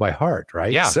Songs You Know by Heart,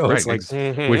 right? Yeah, so right. It's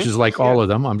like, which is like all of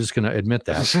them. I'm just going to admit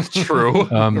that. True.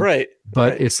 Right.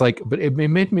 But it's like, but it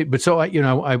made me, but so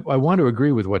I want to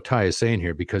agree with what Ty is saying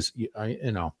here, because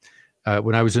when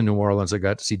I was in New Orleans, I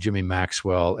got to see Jimmy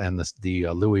Maxwell and the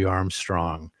Louis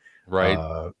Armstrong.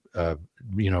 Right.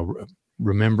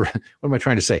 Remember, what am I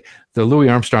trying to say? The Louis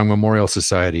Armstrong Memorial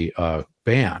Society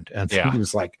band. And it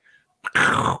was like,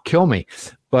 kill me.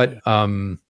 But,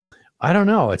 I don't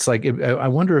know. It's like, I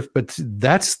wonder if, but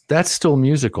that's still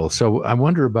musical. So I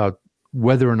wonder about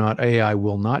whether or not AI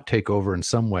will not take over in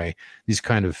some way these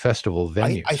kind of festival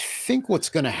venues. I think what's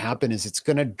going to happen is it's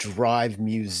going to drive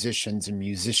musicians and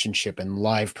musicianship and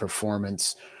live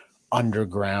performance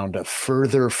underground,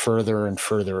 further and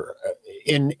further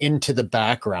into the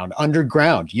background,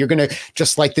 underground. You're going to,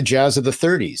 just like the jazz of the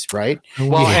 30s, right?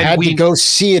 Well, you had to go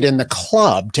see it in the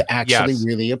club to actually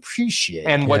really appreciate it.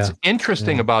 And what's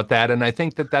interesting about that, and I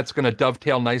think that's going to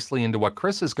dovetail nicely into what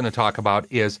Chris is going to talk about,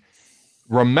 is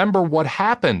remember what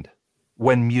happened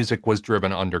when music was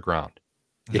driven underground.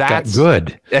 That's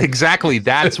good. Exactly.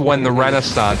 That's when the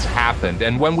Renaissance happened.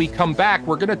 And when we come back,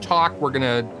 we're going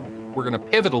to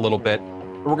pivot a little bit.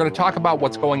 We're going to talk about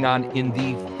what's going on in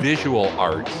the visual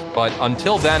arts. But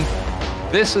until then,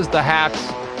 this is The Hats.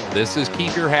 This is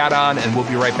Keep Your Hat On, and we'll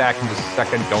be right back in just a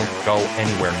second. Don't go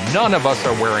anywhere. None of us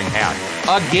are wearing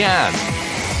hats again.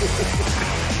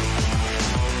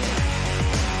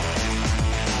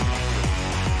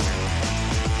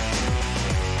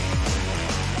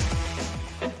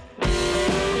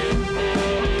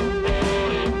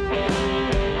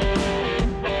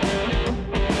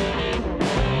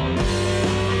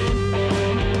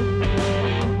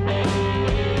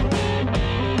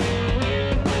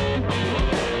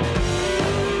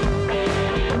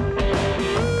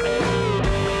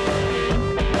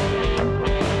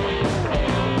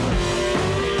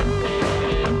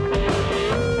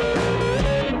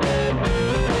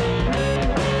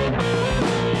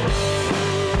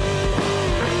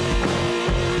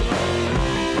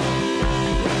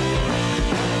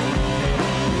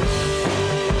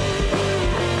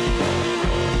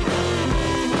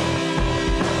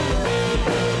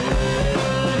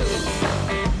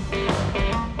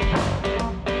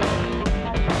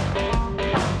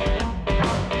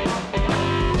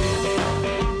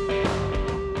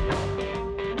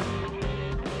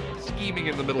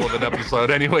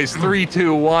 Anyways, 3,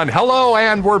 2, 1. Hello,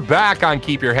 and we're back on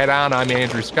Keep Your Head On. I'm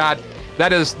Andrew Scott.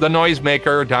 That is the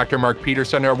noisemaker, Dr. Mark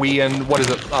Peterson. Are we in, what is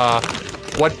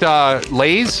it?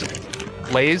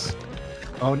 Lay's? Lay's?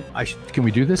 Oh, can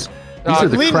we do this? These are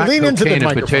the crack cocaine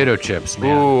and potato chips,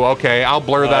 man. Ooh, okay. I'll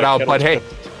blur that out. But hey,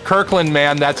 Kirkland,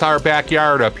 man, that's our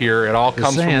backyard up here. It all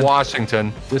comes from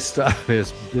Washington. This stuff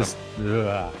is just...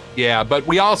 Yeah, but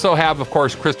we also have, of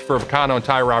course, Christopher Vicano and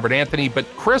Ty Robert Anthony. But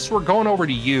Chris, we're going over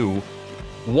to you.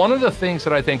 One of the things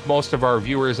that I think most of our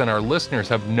viewers and our listeners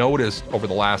have noticed over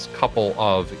the last couple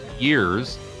of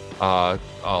years,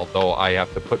 although I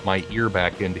have to put my ear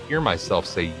back in to hear myself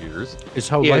say years, is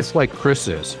how lifelike Chris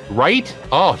is. Right?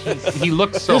 Oh, he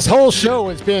looks so... This whole show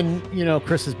has been,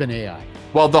 Chris has been AI.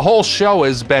 Well, the whole show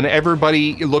has been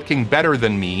everybody looking better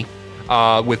than me.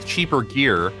 with cheaper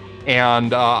gear.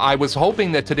 And I was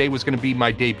hoping that today was going to be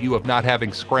my debut of not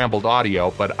having scrambled audio,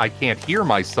 but I can't hear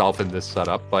myself in this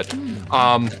setup. But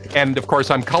and of course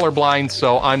I'm colorblind,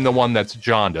 so I'm the one that's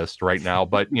jaundiced right now.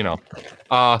 But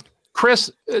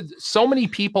Chris, so many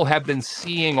people have been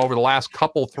seeing over the last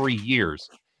 3 years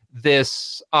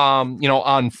this,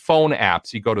 on phone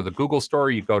apps. You go to the Google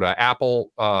Store, you go to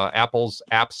Apple's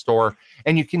App Store,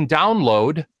 and you can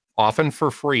download, often for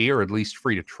free, or at least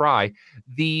free to try,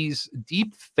 these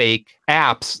deep fake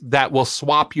apps that will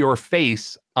swap your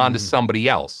face onto somebody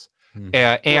else.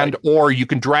 Or you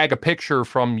can drag a picture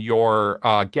from your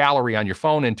gallery on your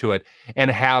phone into it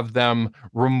and have them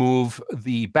remove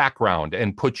the background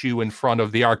and put you in front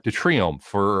of the Arc de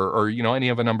Triomphe or any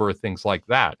of a number of things like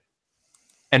that.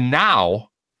 And now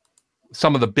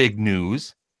some of the big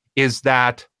news is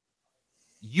that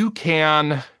you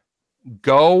can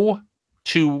go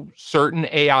to certain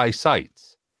AI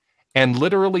sites and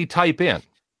literally type in,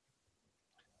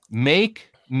 make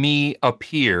me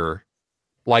appear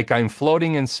like I'm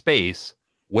floating in space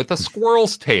with a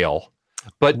squirrel's tail,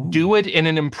 but do it in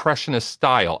an impressionist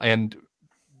style. And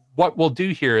what we'll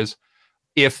do here is,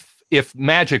 if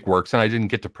magic works, and I didn't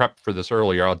get to prep for this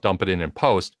earlier, I'll dump it in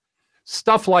post,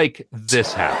 stuff like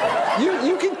this happens.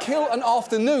 You can kill an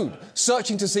afternoon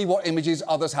searching to see what images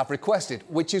others have requested,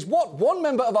 which is what one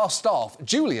member of our staff,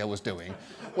 Julia, was doing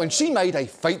when she made a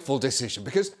fateful decision,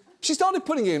 because she started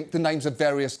putting in the names of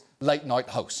various late-night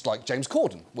hosts, like James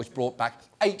Corden, which brought back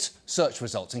 8 search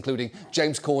results, including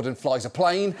James Corden flies a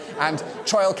plane and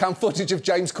trail cam footage of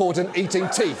James Corden eating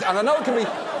teeth. And I know it can be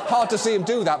hard to see him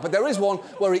do that, but there is one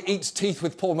where he eats teeth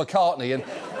with Paul McCartney, and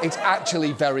it's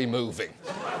actually very moving.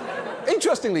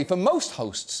 Interestingly, for most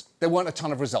hosts, there weren't a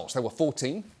ton of results. There were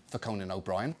 14 for Conan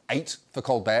O'Brien, 8 for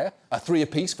Colbert, 3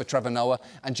 apiece for Trevor Noah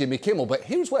and Jimmy Kimmel. But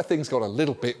here's where things got a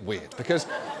little bit weird, because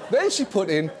then she put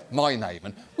in my name.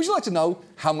 And would you like to know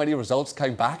how many results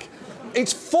came back?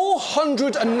 It's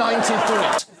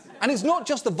 493. And it's not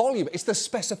just the volume, it's the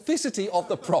specificity of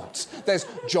the prompts. There's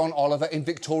John Oliver in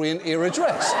Victorian-era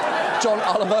dress, John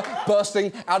Oliver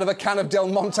bursting out of a can of Del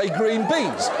Monte green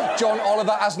beans, John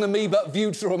Oliver as an amoeba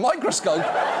viewed through a microscope,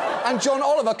 and John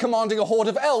Oliver commanding a horde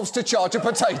of elves to charge a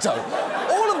potato.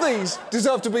 All of these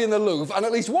deserve to be in the Louvre, and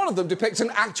at least one of them depicts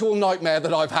an actual nightmare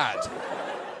that I've had.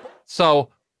 So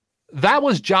that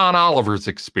was John Oliver's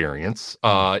experience.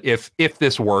 If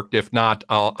this worked, if not,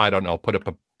 I don't know, put up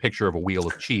a picture of a wheel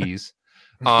of cheese.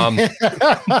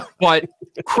 But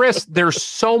Chris, there's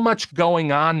so much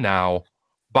going on now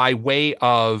by way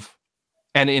of,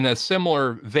 and in a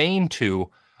similar vein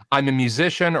to, I'm a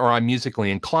musician or I'm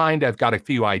musically inclined, I've got a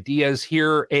few ideas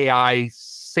here, AI,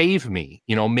 save me,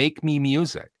 make me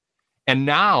music. And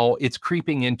now it's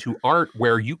creeping into art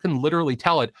where you can literally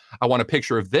tell it, I want a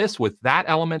picture of this with that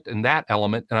element, and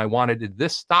I wanted it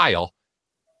this style,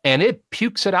 and it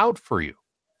pukes it out for you.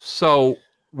 So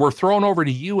we're thrown over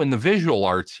to you in the visual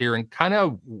arts here, and kind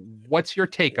of what's your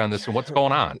take on this and what's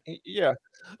going on? Yeah.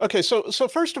 Okay. So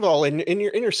first of all, in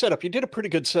your setup, you did a pretty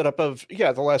good setup of,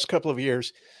 the last couple of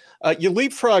years. You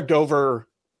leapfrogged over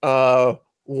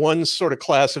one sort of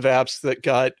class of apps that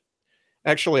got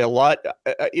actually a lot,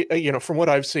 from what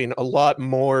I've seen, a lot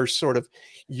more sort of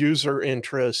user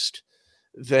interest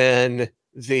than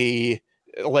the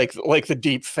like the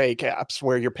deep fake apps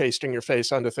where you're pasting your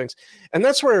face onto things. And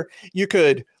that's where you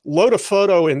could load a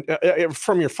photo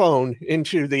from your phone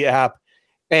into the app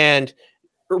and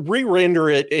re-render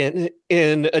it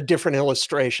in a different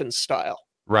illustration style.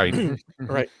 Right.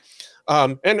 Right.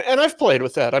 And I've played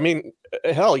with that. I mean,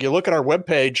 hell, you look at our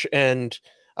webpage, and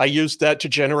I used that to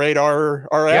generate our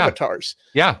avatars.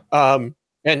 Yeah.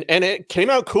 And it came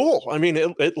out cool. I mean,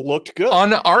 it looked good.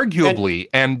 Unarguably.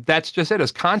 And that's just it.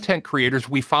 As content creators,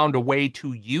 we found a way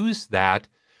to use that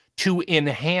to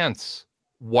enhance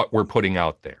what we're putting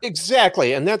out there.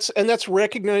 Exactly. And that's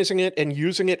recognizing it and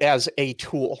using it as a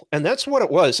tool. And that's what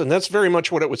it was. And that's very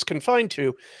much what it was confined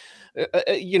to.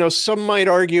 Some might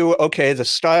argue, okay, the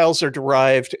styles are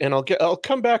derived, and I'll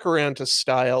come back around to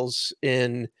styles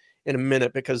in a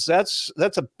minute, because that's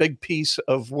a big piece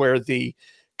of where the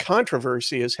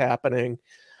controversy is happening.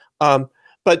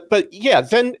 But yeah,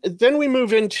 then we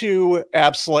move into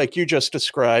apps like you just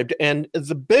described, and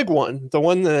the big one, the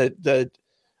one that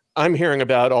I'm hearing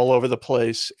about all over the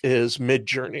place, is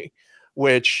Midjourney,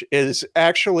 which is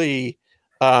actually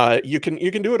you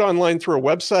can do it online through a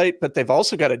website, but they've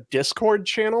also got a Discord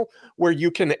channel where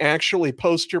you can actually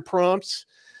post your prompts.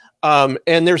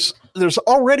 And there's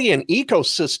already an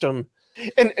ecosystem,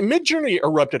 and Midjourney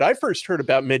erupted. I first heard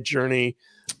about Midjourney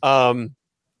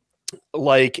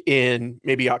like in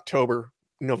maybe October,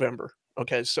 November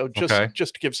Okay, so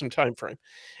just to give some time frame,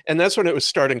 and that's when it was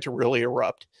starting to really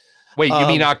erupt. Wait, you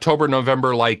mean October,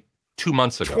 November, like 2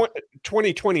 months ago?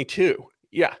 2022.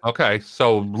 Yeah. Okay,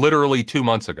 so literally 2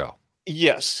 months ago.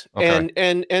 Yes. Okay.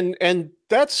 And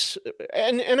that's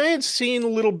and I had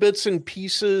seen little bits and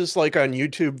pieces like on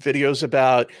YouTube videos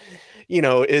about,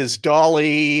 is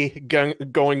DALL-E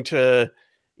going to,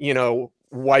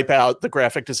 wipe out the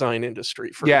graphic design industry?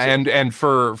 Example. and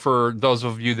for those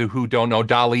of you who don't know,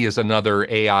 DALL-E is another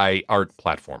AI art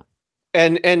platform.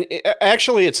 And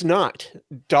actually, it's not.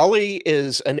 DALL-E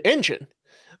is an engine.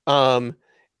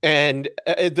 And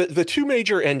the two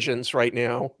major engines right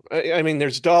now, I mean,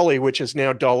 there's DALL-E, which is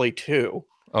now DALL-E 2.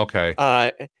 Okay.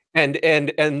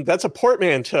 And that's a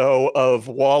portmanteau of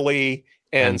WALL-E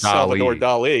and Salvador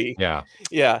Dali. Yeah.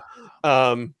 Yeah.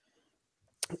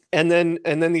 And then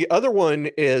the other one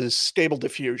is Stable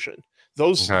Diffusion.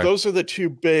 Those are the two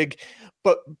big,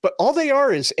 but all they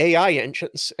are is AI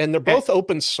engines, and they're both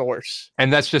open source.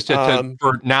 And that's just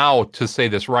for now, to say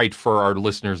this right for our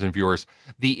listeners and viewers.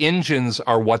 The engines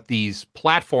are what these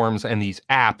platforms and these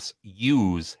apps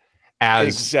use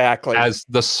as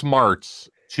the smarts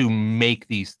to make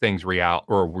these things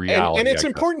reality. And it's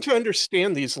important to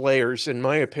understand these layers, in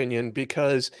my opinion,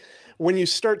 because when you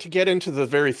start to get into the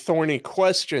very thorny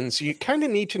questions, you kind of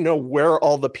need to know where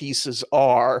all the pieces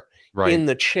are in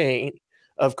the chain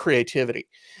of creativity.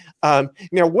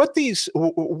 Now, what these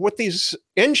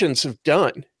engines have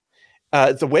done,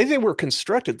 the way they were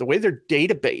constructed, the way their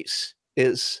database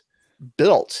is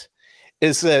built,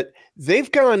 is that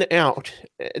they've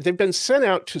been sent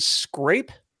out to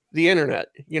scrape the internet,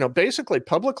 basically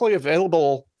publicly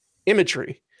available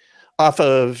imagery off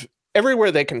of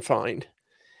everywhere they can find.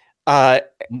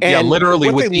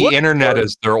 Literally with the internet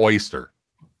as their oyster.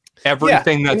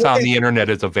 Everything that's on the internet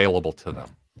is available to them.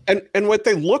 And what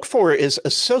they look for is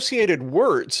associated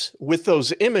words with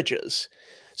those images.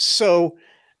 So,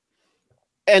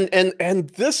 and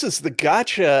this is the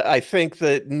gotcha, I think,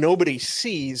 that nobody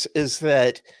sees, is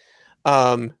that,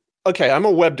 okay, I'm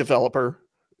a web developer.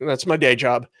 That's my day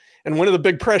job. And one of the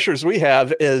big pressures we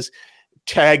have is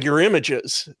tag your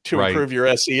images to improve your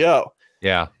SEO.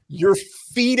 Yeah. You're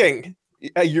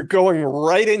going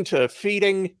right into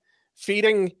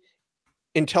feeding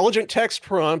intelligent text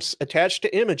prompts attached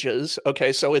to images.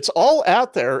 Okay, so it's all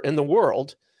out there in the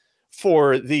world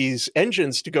for these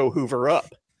engines to go hoover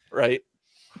up, right?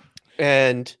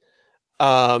 And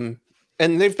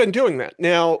they've been doing that.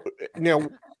 Now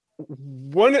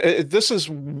this is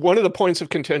one of the points of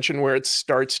contention where it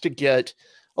starts to get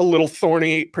a little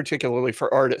thorny, particularly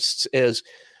for artists, is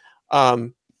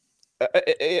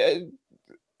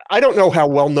I don't know how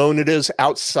well known it is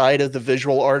outside of the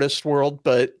visual artist world,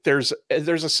 but there's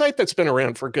a site that's been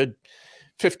around for a good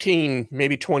 15,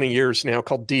 maybe 20 years now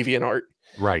called DeviantArt.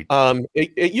 Right.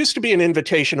 It used to be an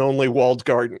invitation-only walled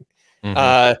garden,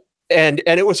 and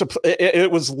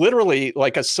it was literally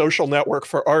like a social network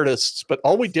for artists. But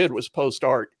all we did was post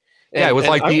art. And, it was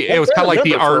kind of like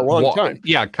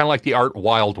the art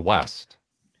Wild West.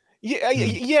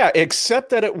 Yeah,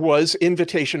 except that it was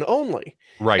invitation only.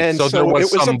 Right. And so there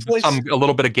was a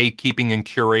little bit of gatekeeping and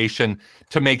curation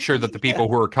to make sure that the people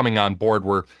who were coming on board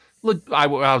were, I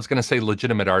was going to say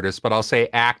legitimate artists, but I'll say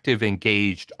active,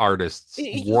 engaged artists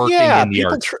working in the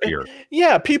art sphere.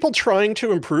 Yeah, people trying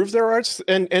to improve their arts.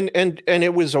 And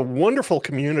it was a wonderful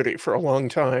community for a long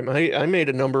time. I made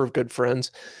a number of good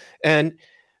friends. And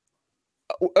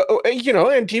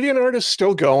and DeviantArt is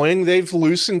still going. They've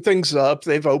loosened things up.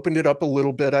 They've opened it up a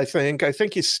little bit, I think. I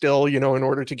think you still, in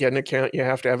order to get an account, you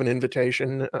have to have an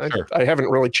invitation. Sure. I haven't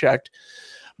really checked.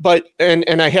 But,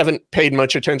 and I haven't paid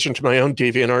much attention to my own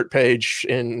DeviantArt page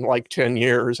in like 10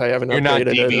 years. I haven't updated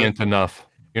it. You're not deviant enough.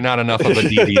 You're not enough of a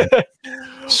deviant.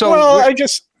 So I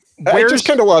just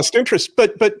kind of lost interest.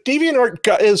 But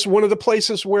DeviantArt is one of the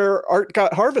places where art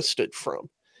got harvested from.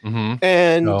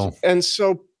 Mm-hmm. And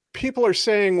so people are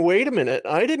saying, wait a minute,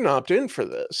 I didn't opt in for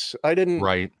this. I didn't,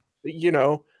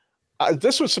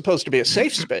 this was supposed to be a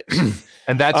safe space.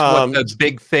 And that's what the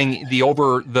big thing,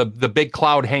 the big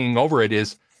cloud hanging over it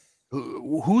is,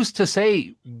 who's to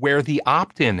say where the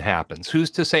opt-in happens?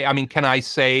 Who's to say, I mean, can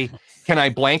I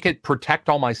blanket protect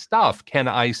all my stuff? Can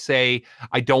I say,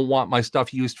 I don't want my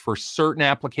stuff used for certain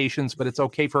applications, but it's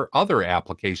okay for other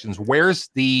applications? Where's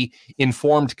the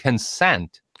informed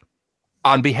consent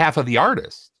on behalf of the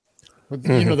artist?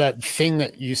 That thing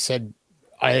that you said,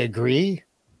 I agree.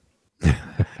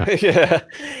 Yeah.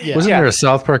 Wasn't there a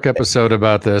South Park episode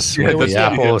about this? Yeah, with the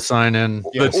Apple sign in.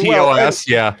 The TOS,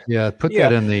 yeah. Put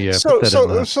that in the.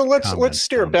 So let's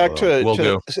steer back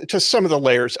to some of the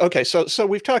layers. Okay, so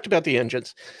we've talked about the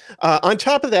engines. On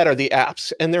top of that are the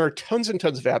apps, and there are tons and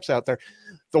tons of apps out there.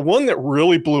 The one that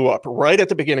really blew up right at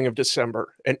the beginning of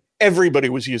December, and everybody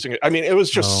was using it. I mean, it was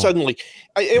just suddenly.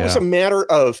 It was a matter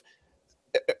of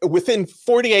within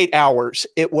 48 hours,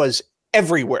 it was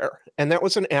everywhere. And that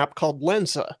was an app called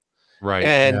Lensa. Right.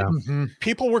 And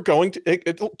people were going to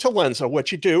Lensa. What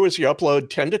you do is you upload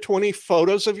 10 to 20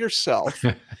 photos of yourself.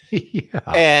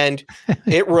 And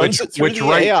it runs it through the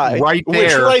AI. Right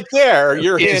there,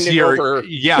 you're handing over.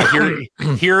 Yeah,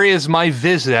 here is my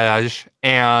visage,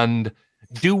 and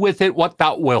do with it what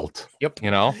thou wilt. Yep.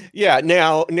 You know? Yeah.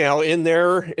 Now in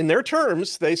their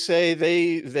terms, they say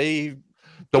they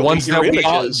the ones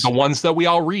that we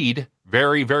all read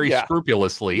very, very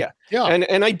scrupulously. Yeah.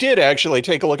 And I did actually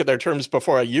take a look at their terms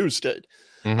before I used it.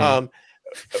 I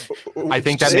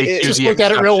think that makes you just looked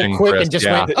at it real quick, Chris, and just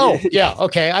went, "Oh, yeah,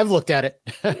 okay, I've looked at it."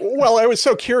 Well, I was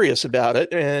so curious about it,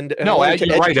 and no,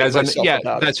 you're right.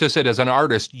 That's just it. As an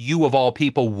artist, you of all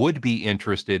people would be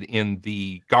interested in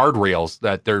the guardrails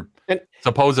that they're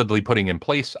supposedly putting in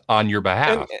place on your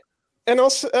behalf. And I'll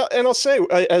say,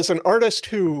 as an artist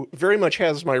who very much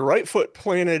has my right foot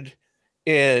planted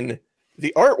in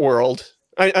the art world,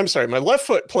 I'm sorry, my left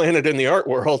foot planted in the art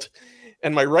world,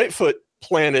 and my right foot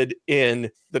planted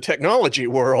in the technology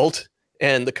world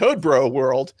and the code bro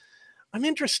world. I'm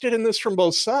interested in this from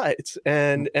both sides,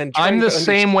 and I'm the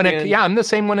same when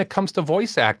it comes to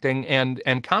voice acting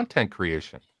and content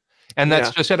creation, and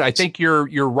that's just it. I think you're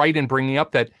right in bringing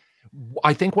up that.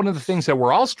 I think one of the things that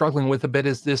we're all struggling with a bit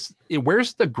is this: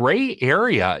 where's the gray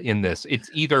area in this? It's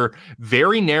either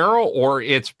very narrow or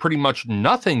it's pretty much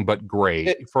nothing but gray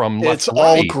It's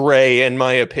all gray, in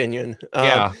my opinion.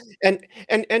 And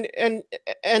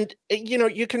you know,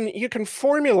 you can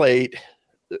formulate,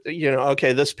 you know,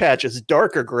 okay, this patch is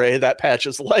darker gray, that patch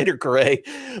is lighter gray,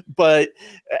 but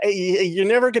you're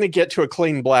never going to get to a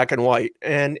clean black and white.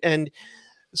 And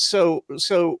so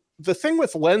the thing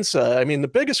with Lensa, I mean, the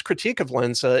biggest critique of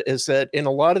Lensa is that in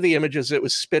a lot of the images it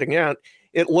was spitting out,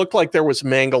 it looked like there was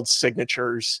mangled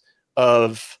signatures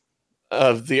of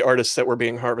the artists that were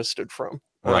being harvested from.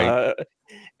 Right.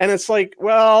 And it's like,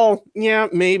 well, yeah,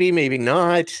 maybe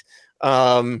not.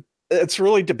 It's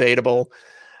really debatable.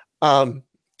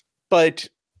 But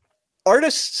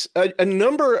artists, a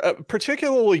number of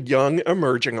particularly young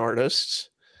emerging artists,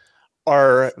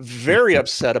 are very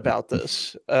upset about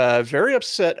this. Very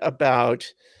upset about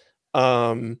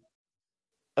both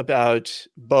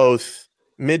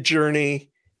Midjourney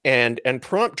and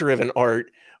prompt-driven art,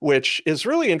 which is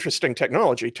really interesting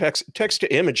technology.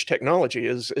 Text-to-image technology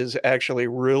is actually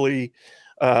really.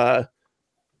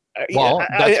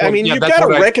 I mean, you've got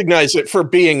to recognize it for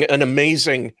being an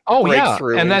amazing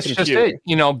breakthrough. And that's just it.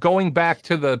 You know, going back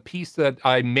to the piece that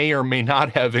I may or may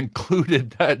not have included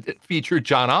that featured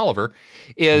John Oliver,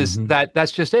 is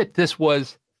that's just it. This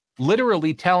was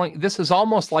literally this is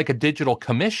almost like a digital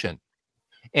commission.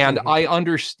 And I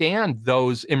understand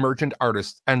those emergent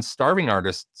artists and starving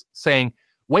artists saying,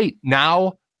 wait,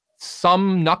 now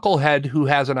some knucklehead who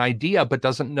has an idea but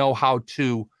doesn't know how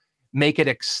to make it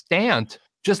extant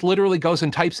just literally goes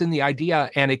and types in the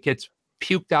idea and it gets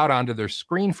puked out onto their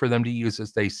screen for them to use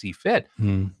as they see fit.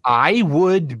 I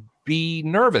would be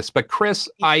nervous. But Chris,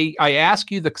 I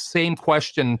ask you the same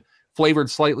question flavored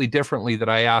slightly differently that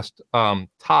I asked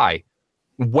Ty.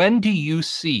 When do you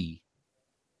see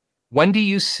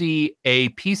a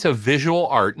piece of visual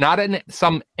art, not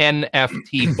some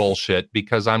NFT bullshit,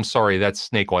 because I'm sorry, that's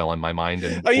snake oil in my mind.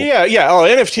 And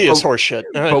NFT is horseshit.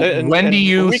 But when do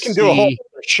you we can do a whole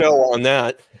show on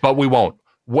that. But we won't.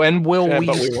 When will when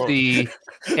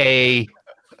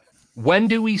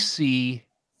do we see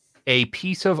a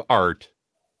piece of art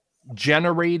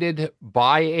generated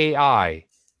by AI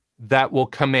that will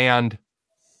command,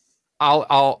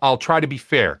 I'll try to be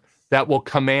fair, that will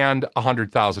command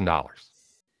 $100,000?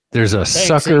 There's a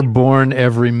sucker born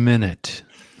every minute.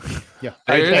 Yeah,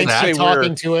 I'd say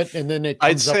talking to it, and then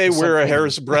I'd say we're a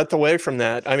hair's breadth away from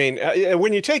that. I mean,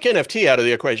 when you take NFT out of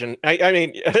the equation, and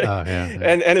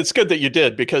it's good that you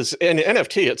did, because in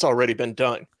NFT it's already been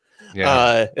done.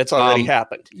 Yeah, it's already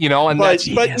happened. You know, and but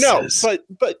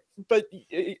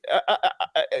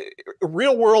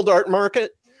real world art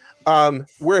market,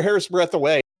 we're a hair's breadth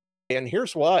away, and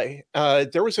here's why.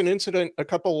 There was an incident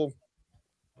about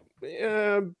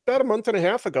a month and a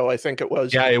half ago, I think it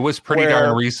was. Yeah, it was pretty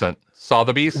darn recent.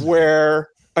 Sotheby's? Where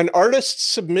an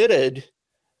artist submitted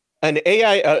an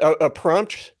AI, a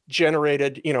prompt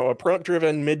generated, a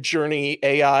prompt-driven Mid-Journey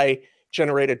AI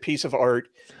generated piece of art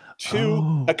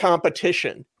to a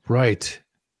competition. Right.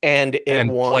 And it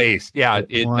won. Placed. Yeah,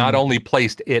 it not only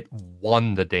placed, it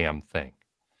won the damn thing.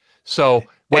 So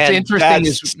what's interesting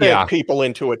is sent people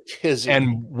into a tizzy.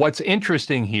 And what's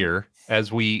interesting here,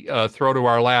 as we throw to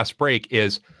our last break,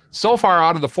 is so far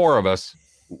out of the four of us,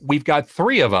 we've got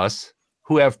three of us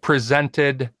who have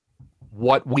presented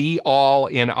what we all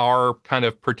in our kind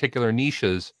of particular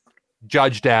niches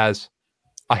judged as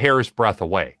a hair's breadth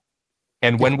away.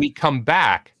 And when we come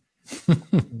back,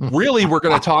 really, we're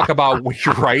going to talk about,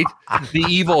 right, the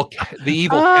evil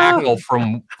cackle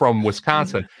from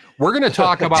Wisconsin. We're going to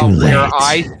talk about where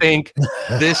I think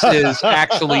this is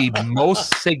actually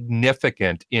most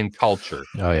significant in culture.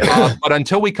 Oh, yeah. But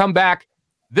until we come back,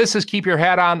 this is Keep Your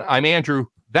Hat On. I'm Andrew.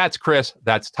 That's Chris.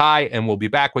 That's Ty. And we'll be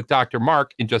back with Dr.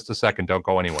 Mark in just a second. Don't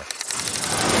go anywhere.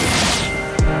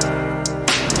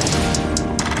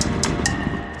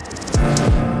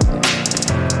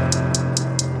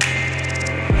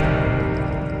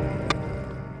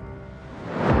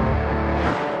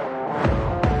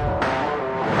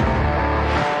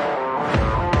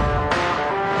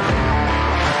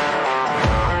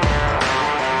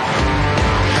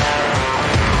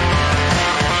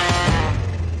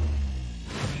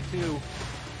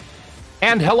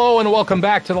 And hello and welcome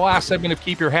back to the last segment of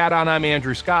Keep Your Hat On. I'm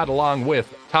Andrew Scott, along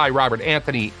with Ty Robert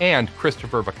Anthony and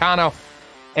Christopher Vacano.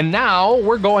 And now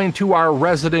we're going to our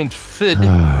resident FID,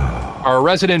 our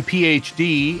resident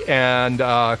PhD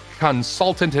and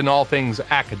consultant in all things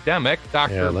academic,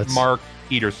 Dr. Mark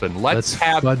Peterson. Let's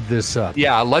bud this up.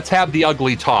 Yeah, let's have the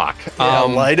ugly talk.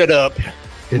 Light it up.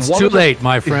 It's too late,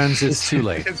 my friends. It's too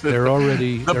late. They're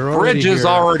already the bridge is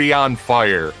already on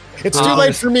fire. It's too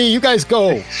late for me. You guys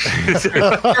go.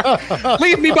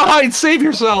 Leave me behind. Save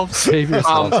yourselves. Save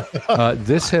yourselves.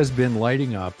 This has been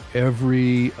lighting up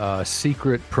every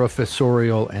secret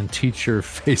professorial and teacher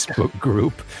Facebook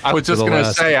group. I was just going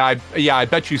to say, I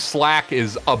bet you Slack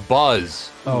is abuzz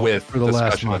with for the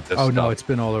last month. Of this stuff. No, it's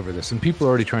been all over this, and people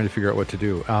are already trying to figure out what to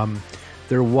do.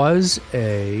 There was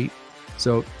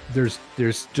so there's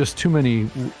just too many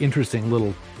interesting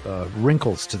little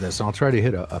wrinkles to this. I'll try to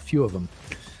hit a few of them.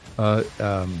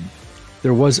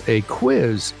 There was a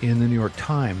quiz in the New York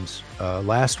Times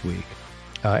last week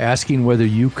asking whether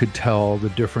you could tell the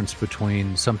difference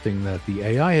between something that the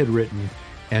AI had written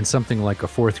and something like a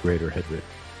fourth grader had written.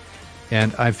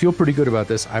 And I feel pretty good about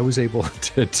this. I was able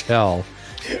to tell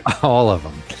all of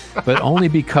them, but only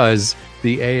because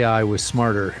the AI was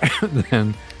smarter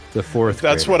than the fourth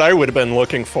grader. That's what I would have been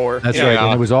looking for. That's right.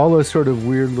 And it was all those sort of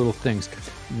weird little things.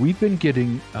 We've been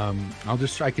getting,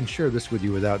 I can share this with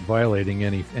you without violating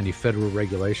any federal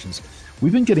regulations.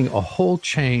 We've been getting a whole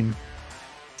chain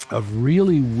of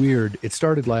really weird, it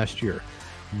started last year,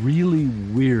 really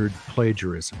weird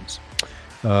plagiarisms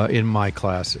in my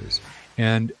classes.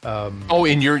 And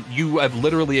you have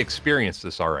literally experienced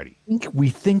this already. We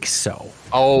think so.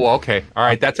 Oh, okay. All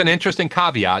right. That's an interesting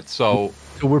caveat. So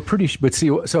we're pretty, but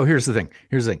see, so here's the thing.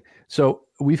 So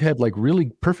we've had like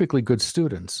really perfectly good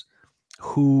students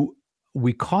who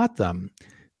we caught them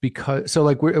because, so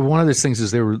like one of these things is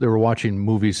they were watching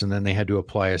movies and then they had to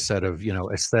apply a set of,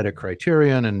 aesthetic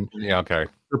criterion and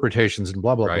interpretations and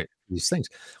blah, blah, blah, these things.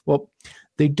 Well,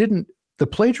 the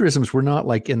plagiarisms were not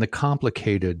like in the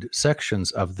complicated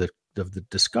sections of the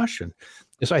discussion.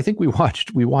 So I think we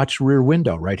watched Rear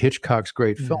Window, right? Hitchcock's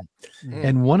great film. Mm.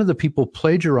 And one of the people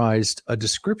plagiarized a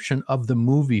description of the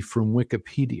movie from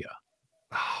Wikipedia.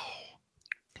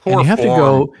 And you have to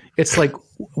go, it's like,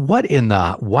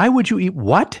 why would you eat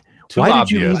what? Too why obvious.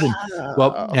 did you even,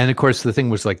 well, and of course the thing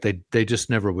was like, they just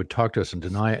never would talk to us and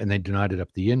deny it. And they denied it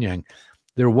up the yin yang.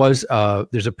 There's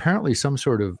apparently some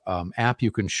sort of app you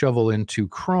can shovel into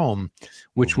Chrome,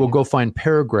 which will go find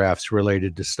paragraphs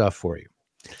related to stuff for you.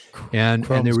 And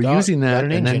they were using that.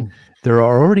 And then there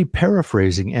are already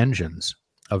paraphrasing engines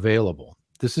available.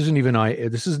 This isn't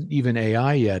even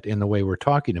AI yet in the way we're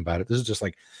talking about it. This is just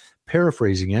like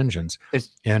paraphrasing engines.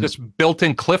 It's just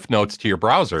built-in cliff notes to your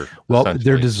browser. Well,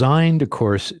 they're designed, of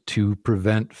course, to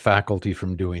prevent faculty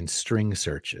from doing string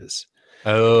searches.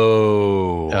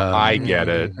 Oh, I get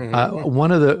it.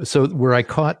 Where I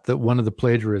caught one of the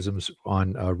plagiarisms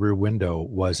on Rear Window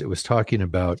was it was talking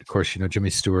about, of course, Jimmy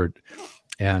Stewart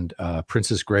and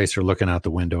Princess Grace are looking out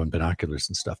the window in binoculars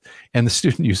and stuff. And the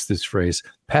student used this phrase,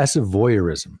 passive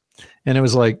voyeurism. And it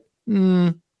was like,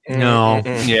 no.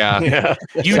 Yeah.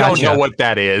 You don't know what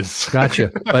that is.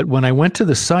 Gotcha. But when I went to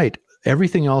the site,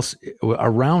 everything else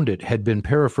around it had been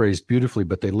paraphrased beautifully,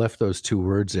 but they left those two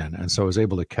words in. And so I was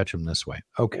able to catch them this way.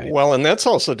 Okay. Well, and that's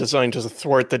also designed to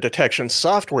thwart the detection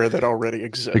software that already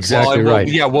exists. Exactly right.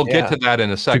 Yeah, we'll get to that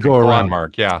in a second. To go around,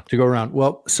 Mark. Yeah. To go around.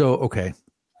 Well, so, okay.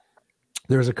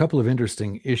 There's a couple of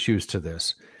interesting issues to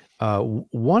this.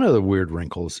 One of the weird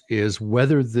wrinkles is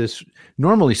whether this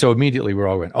normally, so immediately we're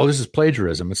all going, oh, this is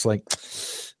plagiarism. It's like,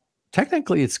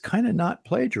 technically, it's kind of not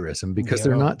plagiarism because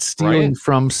they're not stealing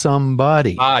from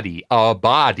somebody. A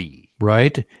body.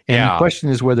 Right. And the question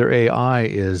is whether AI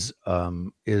is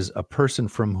a person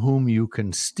from whom you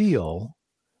can steal,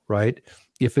 right?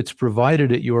 If it's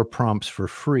provided at your prompts for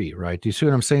free, right? Do you see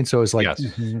what I'm saying? So it's like,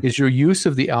 is your use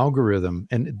of the algorithm,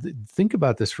 and think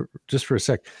about this just for a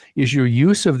sec, is your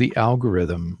use of the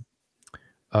algorithm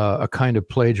a kind of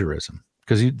plagiarism?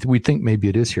 Because we think maybe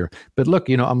it is here. But look,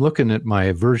 I'm looking at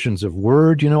my versions of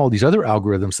Word, all these other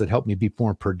algorithms that help me be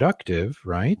more productive,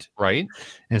 right? Right.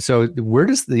 And so where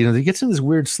does, it gets in this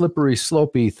weird slippery,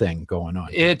 slopey thing going on.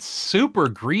 It's super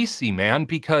greasy, man,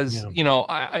 because,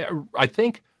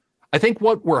 I think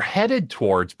what we're headed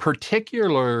towards,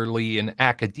 particularly in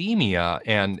academia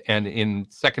and in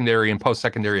secondary and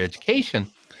post-secondary education,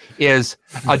 is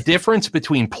a difference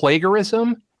between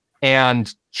plagiarism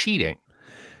and cheating.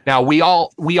 Now, we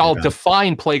all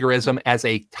define plagiarism as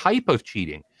a type of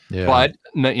cheating, but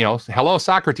hello,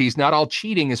 Socrates, not all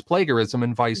cheating is plagiarism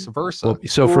and vice versa. Well,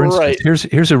 so for instance,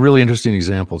 here's a really interesting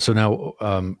example. So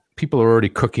now people are already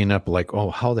cooking up like,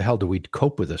 oh, how the hell do we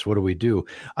cope with this? What do we do?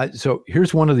 So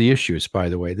here's one of the issues, by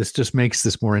the way. This just makes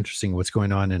this more interesting, what's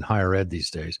going on in higher ed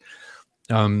these days.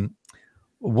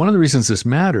 One of the reasons this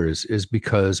matters is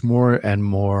because more and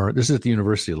more, this is at the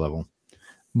university level,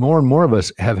 more and more of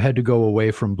us have had to go away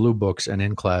from blue books and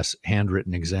in-class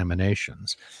handwritten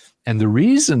examinations. And the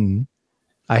reason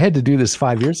I had to do this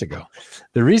 5 years ago,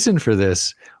 the reason for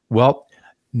this, well,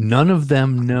 none of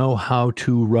them know how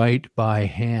to write by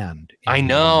hand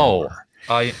anymore.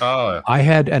 I know. I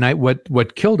had, and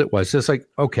what killed it was just like,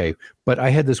 okay, but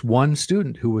I had this one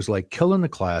student who was like killing the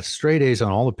class, straight A's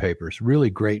on all the papers, really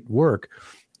great work.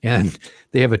 And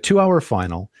they have a 2-hour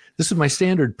final. This is my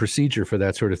standard procedure for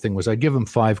that sort of thing was I'd give them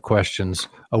 5 questions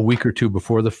a week or two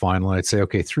before the final. And I'd say,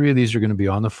 okay, 3 of these are going to be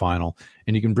on the final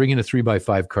and you can bring in a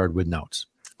 3x5 card with notes.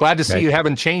 Glad to see you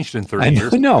haven't changed in 30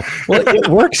 years. No, well, it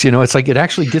works. It's like, it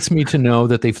actually gets me to know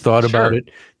that they've thought about it.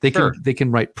 They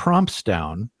can write prompts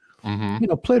down.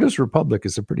 Plato's Republic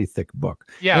is a pretty thick book.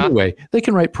 Yeah. Anyway, they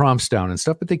can write prompts down and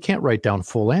stuff, but they can't write down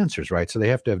full answers, right? So they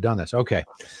have to have done this. Okay.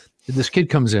 This kid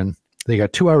comes in, they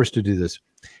got 2 hours to do this.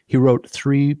 He wrote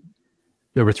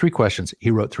there were 3 questions. He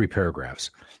wrote 3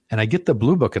 paragraphs. And I get the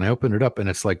blue book and I open it up and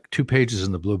it's like 2 pages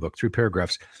in the blue book, 3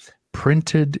 paragraphs,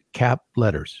 printed cap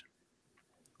letters.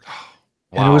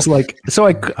 Wow. And it was like, so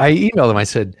I emailed him. I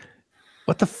said,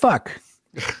 what the fuck?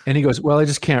 And he goes, well, I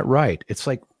just can't write. It's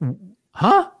like,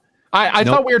 huh? I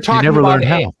thought we were talking about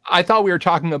AI. I thought we were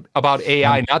talking about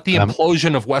AI, not the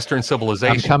implosion of Western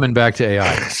civilization. I'm coming back to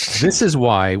AI. This is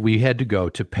why we had to go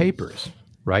to papers,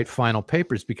 right? Final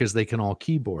papers, because they can all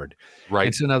keyboard. Right.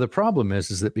 And so now the problem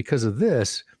is that because of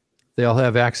this, they all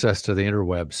have access to the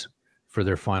interwebs for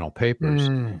their final papers.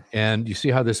 And you see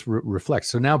how this reflects.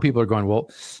 So now people are going, well,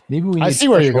 maybe we need I see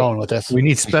where you're going with this. We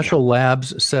need special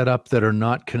labs set up that are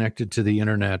not connected to the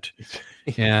internet.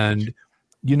 And,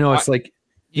 it's like,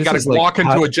 you got to walk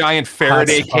into a giant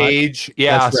Faraday cage.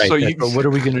 Yeah. Right. So what are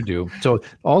we going to do? So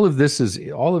all of this is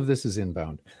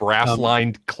inbound. Brass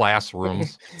lined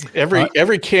classrooms.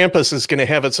 Every campus is going to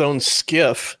have its own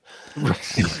skiff.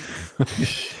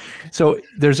 So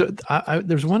there's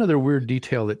one other weird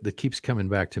detail that keeps coming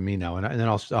back to me now, and then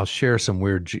I'll share some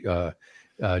weird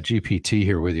GPT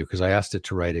here with you because I asked it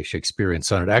to write a Shakespearean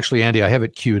sonnet. Actually, Andy, I have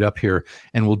it queued up here,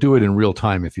 and we'll do it in real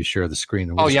time if you share the screen.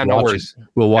 And no worries.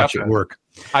 We'll watch it work.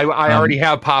 I already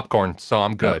have popcorn, so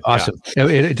I'm good. Awesome. Yeah.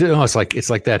 It's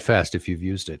like that fast if you've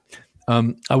used it.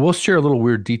 I will share a little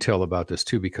weird detail about this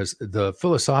too, because the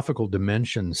philosophical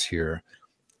dimensions here.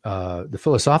 The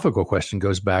philosophical question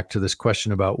goes back to this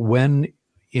question about when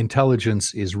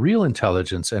intelligence is real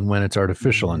intelligence and when it's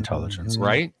artificial intelligence.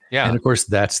 Right. Yeah. And of course,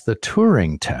 that's the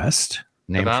Turing test,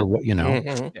 named for what,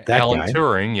 that Alan guy,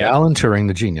 Turing. Yeah. Alan Turing,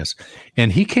 the genius.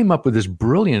 And he came up with this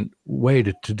brilliant way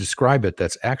to describe it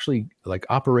that's actually like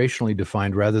operationally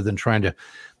defined rather than trying to.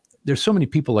 There's so many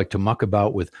people like to muck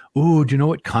about with, do you know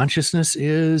what consciousness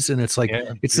is? And it's like,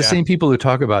 it's the same people who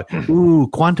talk about,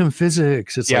 quantum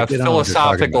physics. It's like,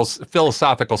 philosophical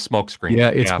smokescreen. Yeah,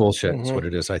 it's bullshit. That's what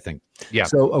it is, I think. Yeah.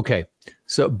 So, okay.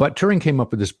 But Turing came up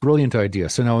with this brilliant idea.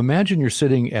 So now imagine you're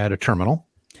sitting at a terminal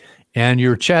and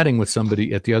you're chatting with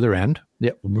somebody at the other end.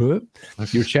 Yeah,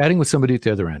 you're chatting with somebody at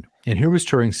the other end. And here was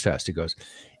Turing's test. He goes,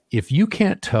 if you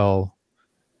can't tell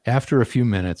after a few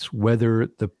minutes whether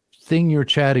the thing you're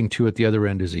chatting to at the other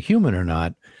end is a human or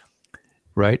not,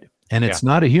 right? And it's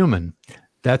not a human,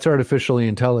 that's artificially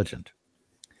intelligent.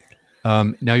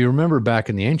 Now you remember back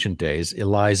in the ancient days,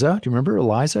 ELIZA. Do you remember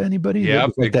ELIZA? Anybody? Yeah,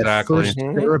 like that first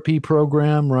therapy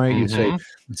program, right? You say,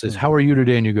 it says, "How are you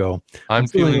today?" And you go, "I'm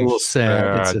feeling a little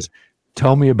sad." It says,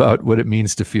 "Tell me about what it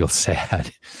means to feel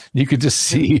sad." You could just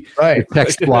see the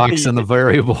text blocks and the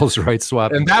variables, right?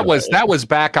 Swap. And that was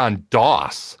back on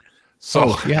DOS.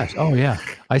 So yes,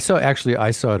 I saw it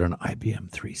on IBM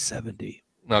 370.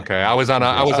 Okay, I was on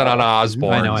an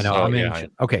Osborne. I know. I'm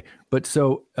ancient. Okay, but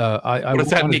so what does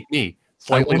that make me?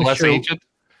 Slightly less ancient?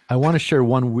 I want to share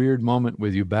one weird moment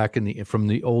with you back from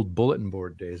the old bulletin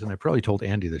board days, and I probably told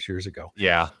Andy this years ago.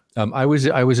 Yeah. I was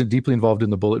deeply involved in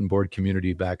the bulletin board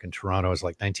community back in Toronto. It was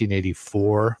like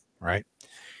 1984, right?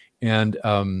 And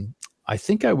I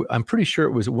think I'm pretty sure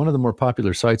it was one of the more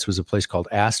popular sites was a place called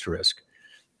Asterisk,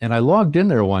 and I logged in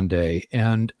there one day,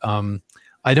 and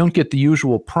I don't get the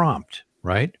usual prompt.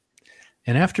 Right.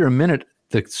 And after a minute,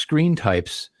 the screen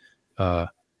types,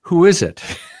 who is it?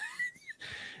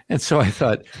 And so I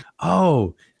thought,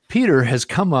 oh, Peter has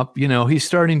come up, he's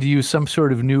starting to use some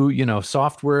sort of new,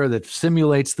 software that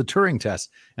simulates the Turing test.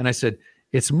 And I said,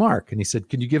 it's Mark. And he said,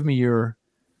 can you give me your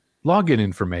login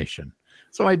information?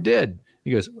 So I did. He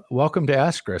goes, welcome to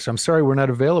Asterisk. I'm sorry, we're not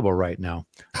available right now.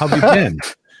 How have you been?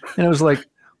 And I was like,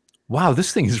 wow,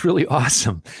 this thing is really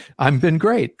awesome. I've been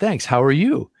great. Thanks. How are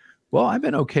you? Well, I've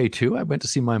been okay too. I went to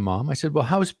see my mom. I said, well,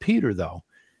 how's Peter though?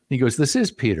 He goes, this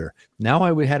is Peter. Now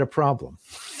I had a problem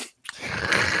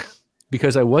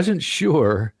because I wasn't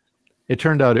sure. It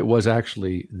turned out it was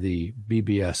actually the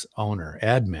BBS owner,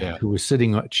 admin, who was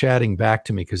chatting back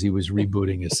to me because he was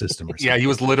rebooting his system or something. Yeah, he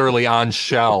was literally on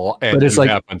Shell and you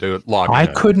happened to log in. I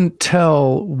couldn't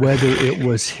tell whether it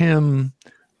was him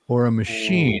or a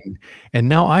machine. And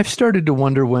now I've started to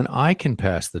wonder when I can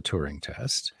pass the Turing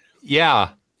test.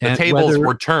 Yeah. The tables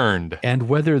were turned. And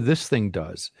whether this thing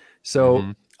does.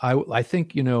 So I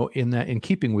think, in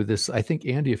keeping with this, I think,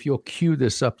 Andy, if you'll cue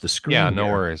this up the screen. Yeah, no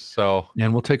worries. So,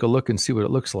 and we'll take a look and see what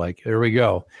it looks like. There we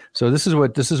go. So this is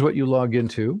what you log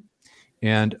into.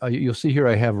 And you'll see here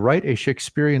I have write a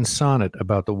Shakespearean sonnet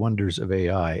about the wonders of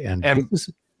AI. And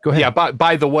go ahead. Yeah,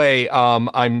 by the way,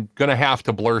 I'm going to have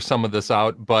to blur some of this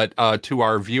out, but to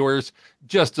our viewers,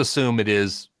 just assume it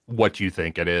is what you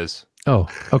think it is. Oh,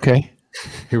 okay.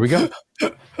 Here we go.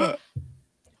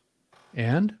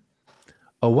 And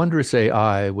a wondrous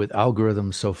AI with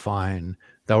algorithms so fine,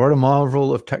 thou art a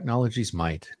marvel of technology's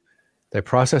might. Thy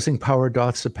processing power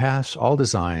doth surpass all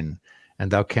design,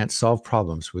 and thou canst solve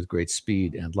problems with great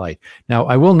speed and light. Now,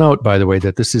 I will note, by the way,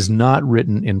 that this is not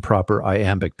written in proper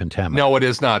iambic pentameter. No, it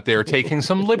is not. They're taking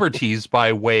some liberties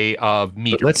by way of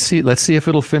meter. But let's see if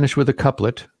it'll finish with a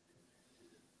couplet.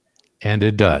 And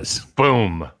it does.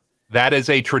 Boom. That is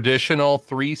a traditional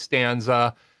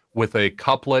 3-stanza with a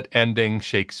couplet ending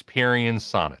Shakespearean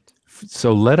sonnet.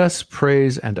 So let us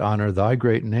praise and honor thy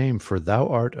great name, for thou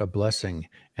art a blessing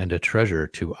and a treasure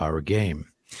to our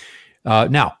game.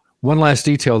 Now, one last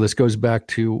detail. This goes back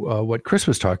to what Chris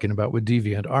was talking about with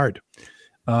DeviantArt.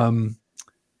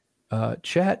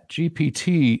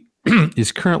 ChatGPT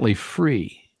is currently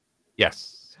free.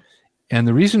 Yes. And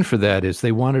the reason for that is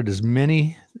they wanted as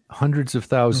many hundreds of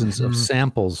thousands of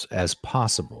samples as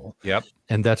possible. Yep.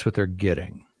 And that's what they're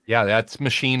getting. Yeah, that's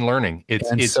machine learning.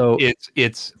 It's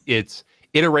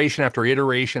iteration after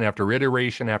iteration after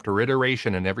iteration after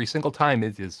iteration, and every single time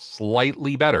it is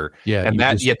slightly better. Yeah, and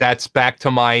that's back to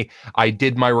I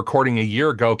did my recording a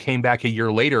year ago, came back a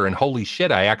year later, and holy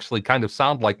shit, I actually kind of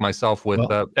sound like myself with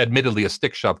admittedly a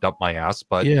stick shoved up my ass.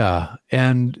 But yeah,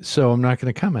 and so I'm not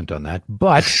going to comment on that.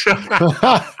 But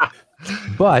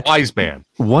but wise man.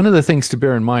 One of the things to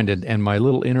bear in mind, and my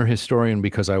little inner historian,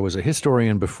 because I was a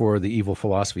historian before the evil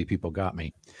philosophy people got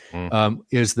me.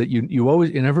 Is that you always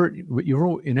in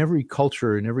every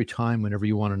culture, in every time, whenever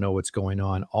you want to know what's going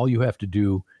on, all you have to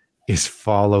do is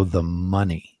follow the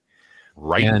money,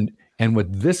 right? And what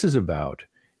this is about,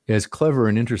 as clever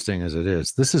and interesting as it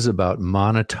is, this is about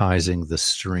monetizing the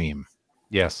stream.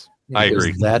 Yes, I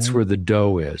agree. That's where the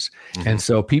dough is. And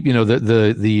so people,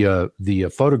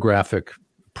 the photographic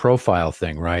profile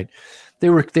thing, right? They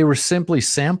were simply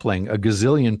sampling a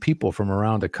gazillion people from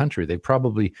around the country. They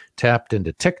probably tapped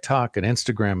into TikTok and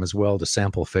Instagram as well to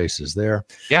sample faces there.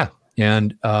 Yeah.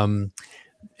 And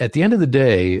at the end of the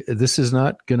day, this is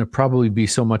not going to probably be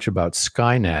so much about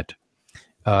Skynet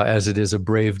as it is a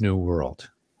brave new world.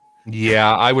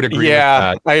 Yeah, I would agree with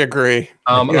Yeah, that. I agree.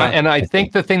 And I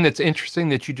think the thing that's interesting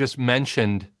that you just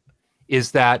mentioned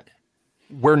is that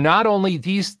we're not only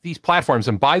these platforms,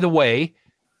 and by the way,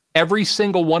 every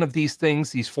single one of these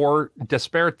things, these 4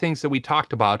 disparate things that we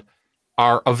talked about,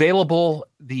 are available.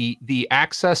 The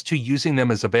access to using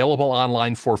them is available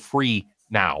online for free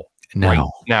now. Right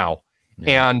now.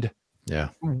 Yeah. And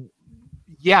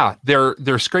yeah,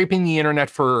 they're scraping the internet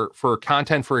for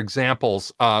content, for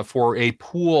examples, for a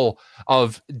pool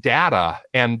of data.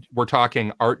 And we're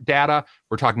talking art data,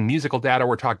 we're talking musical data,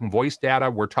 we're talking voice data,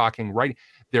 we're talking writing.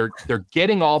 They're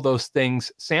getting all those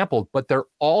things sampled, but they're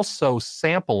also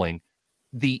sampling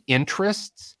the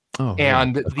interests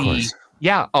and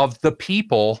of the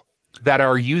people that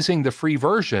are using the free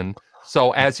version.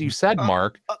 So as you said,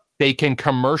 Mark, they can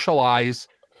commercialize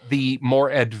the more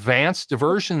advanced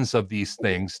versions of these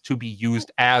things to be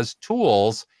used as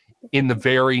tools in the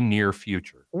very near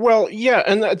future. Well, yeah,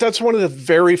 and that's one of the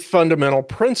very fundamental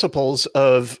principles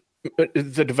of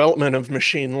the development of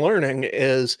machine learning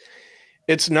is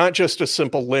it's not just a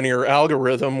simple linear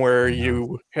algorithm where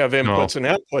you have inputs and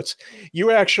outputs.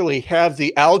 You actually have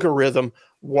the algorithm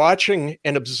watching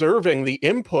and observing the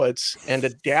inputs and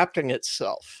adapting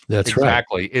itself. That's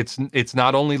exactly. It's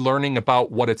not only learning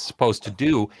about what it's supposed to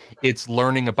do, it's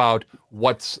learning about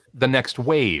what's the next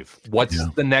wave, what's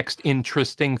the next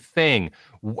interesting thing.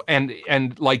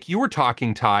 And like you were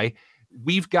talking, Ty,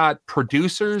 we've got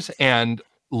producers and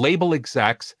label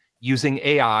execs using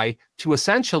AI to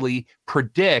essentially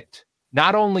predict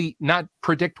not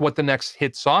predict what the next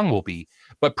hit song will be,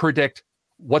 but predict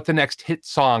what the next hit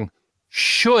song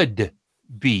should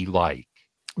be like,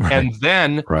 and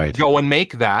then go and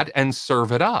make that and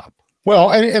serve it up.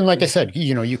 Well, and like I said,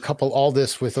 you couple all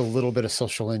this with a little bit of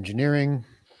social engineering,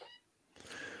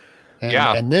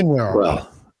 and then where are we?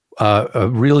 A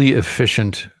really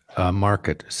efficient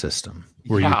market system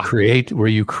where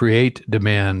you create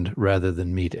demand rather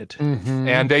than meet it,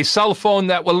 and a cell phone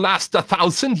that will last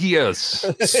 1,000 years.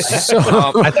 So,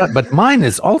 I thought, but mine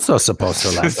is also supposed to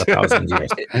last 1,000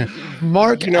 years.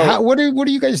 Mark, what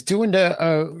are you guys doing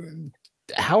to?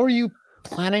 How are you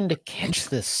planning to catch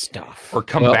this stuff or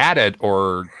combat it?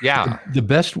 Or the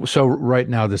best. So right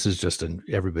now, this is just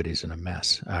everybody's in a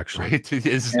mess. Actually, right?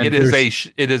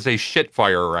 It is a shit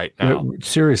fire right now.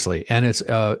 Seriously, and it's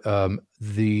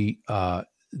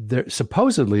there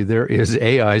supposedly there is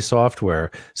AI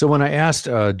software. So when I asked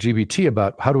GBT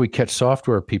about how do we catch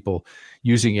software people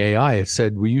using AI, it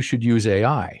said, well, you should use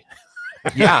AI.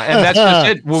 Yeah, and that's just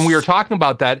it. When we were talking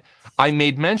about that, I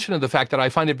made mention of the fact that I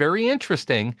find it very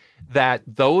interesting that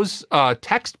those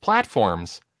text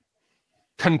platforms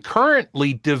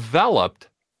concurrently developed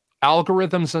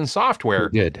algorithms and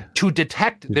software to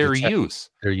detect their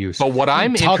use. But what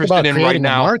I'm interested in right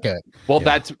now,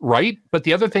 that's right. But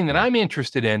the other thing that I'm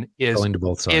interested in is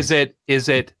it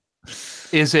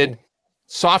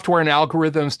software and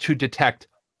algorithms to detect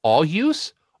all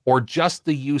use or just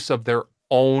the use of their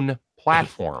own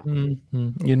platform?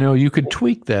 You could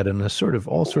tweak that in a sort of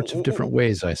all sorts of different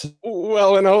ways.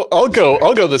 Well, and I'll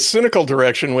go the cynical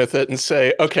direction with it and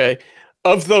say, okay,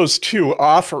 of those two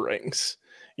offerings,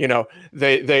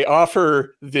 they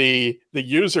offer the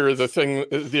user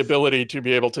the ability to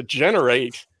be able to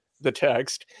generate the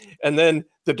text, and then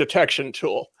the detection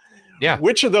tool. Yeah.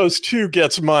 Which of those two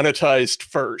gets monetized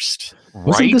first?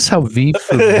 Wasn't this how V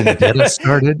for Vendetta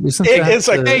started? Isn't It that is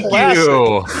a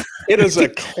classic. It is a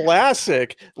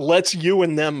classic. Let's you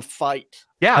and them fight.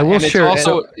 Yeah, I will share.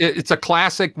 It's a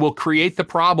classic. Will create the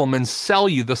problem and sell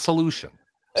you the solution.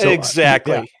 So,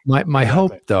 exactly. My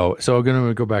hope, though, so I'm going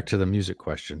to go back to the music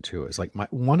question too. Is like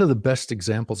one of the best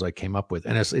examples I came up with,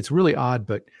 and it's really odd,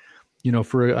 but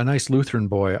for a nice Lutheran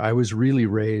boy, I was really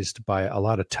raised by a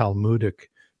lot of Talmudic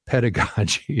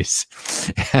pedagogies,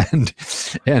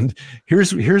 and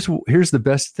here's the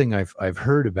best thing I've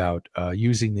heard about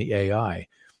using the AI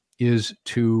is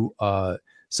to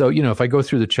so if I go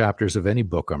through the chapters of any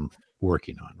book I'm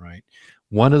working on, right.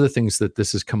 One of the things that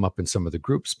this has come up in some of the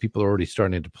groups, people are already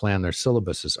starting to plan their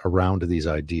syllabuses around these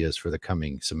ideas for the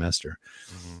coming semester.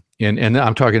 And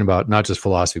I'm talking about not just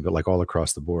philosophy, but like all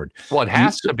across the board. Well, it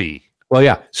has to be. Well,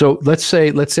 yeah. So let's say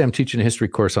I'm teaching a history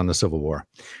course on the Civil War.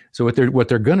 So what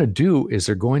they're going to do is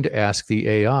they're going to ask the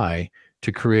AI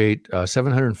to create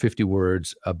 750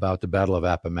 words about the Battle of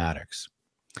Appomattox.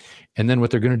 And then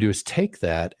what they're going to do is take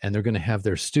that and they're going to have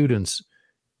their students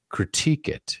critique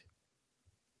it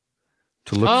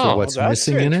to look for what's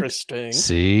missing in it.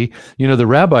 See, the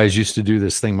rabbis used to do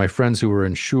this thing. My friends who were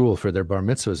in shul for their bar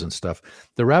mitzvahs and stuff,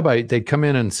 they'd come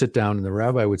in and sit down and the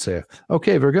rabbi would say,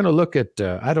 okay, we're going to look at,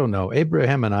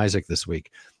 Abraham and Isaac this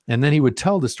week. And then he would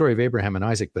tell the story of Abraham and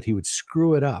Isaac, but he would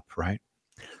screw it up, right?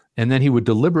 And then he would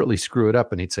deliberately screw it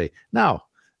up, and he'd say, now,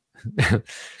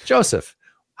 Joseph,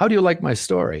 how do you like my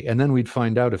story? And then we'd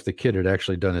find out if the kid had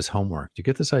actually done his homework. Do you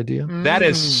get this idea? That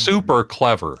is super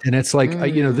clever. And it's like,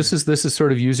 this is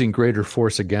sort of using greater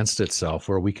force against itself,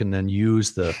 where we can then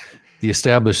use the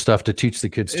established stuff to teach the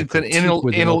kids to critique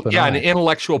with an open eye. an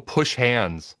intellectual push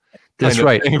hands. That's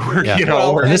right. Where, yeah.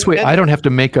 And this way, I don't have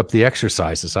to make up the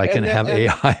exercises. I can have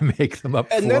AI make them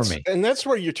up for me. And that's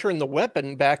where you turn the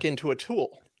weapon back into a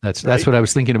tool. That's what I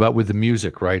was thinking about with the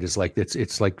music, right? Is like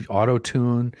it's like auto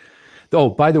tune. Oh,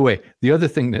 by the way, the other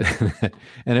thing that,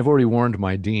 and I've already warned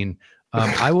my dean,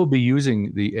 I will be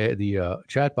using the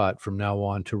chatbot from now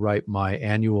on to write my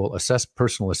annual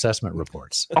personal assessment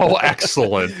reports. Oh,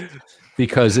 excellent!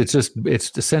 Because it's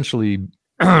essentially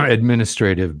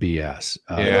administrative BS.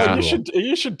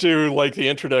 You should do like the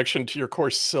introduction to your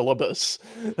course syllabus.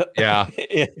 Yeah.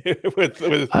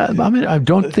 I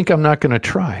don't think I'm not going to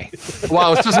try. Well, I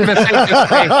was just going to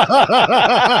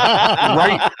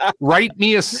say, write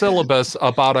me a syllabus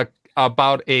about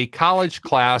a college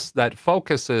class that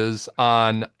focuses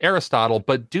on Aristotle,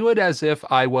 but do it as if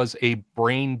I was a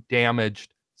brain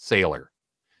damaged sailor,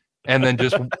 and then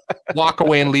just walk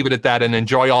away and leave it at that, and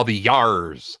enjoy all the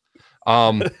yars.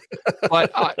 But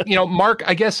Mark,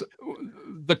 I guess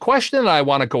the question that I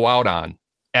want to go out on,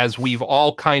 as we've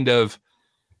all kind of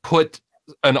put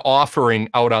an offering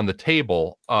out on the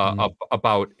table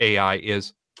about AI,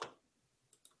 is,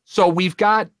 so we've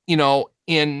got,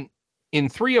 in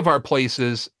three of our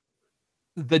places,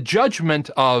 the judgment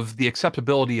of the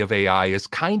acceptability of AI is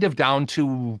kind of down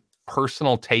to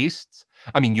personal tastes.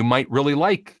 I mean, you might really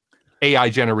like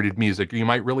AI generated music, or you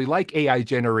might really like AI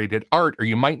generated art, or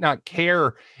you might not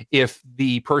care if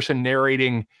the person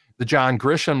narrating the John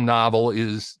Grisham novel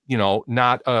is,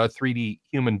 not a 3D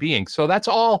human being. So that's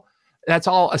all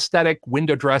aesthetic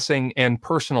window dressing and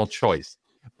personal choice.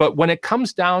 But when it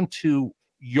comes down to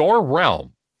your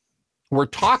realm, we're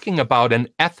talking about an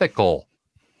ethical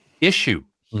issue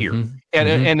here.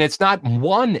 And it's not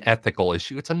one ethical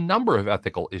issue, it's a number of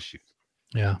ethical issues.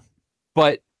 Yeah.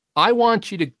 But I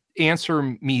want you to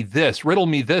riddle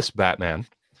me this, Batman.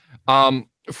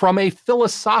 From a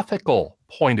philosophical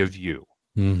point of view,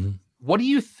 what do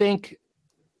you think,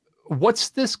 what's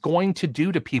this going to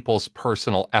do to people's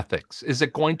personal ethics? Is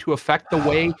it going to affect the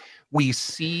way we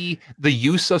see the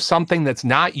use of something that's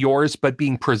not yours, but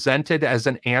being presented as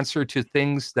an answer to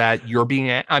things that you're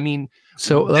being,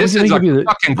 so this is a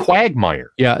fucking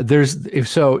quagmire. Yeah,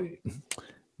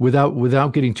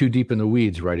 without getting too deep in the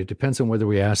weeds, right? It depends on whether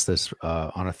we ask this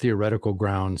on a theoretical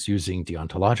grounds using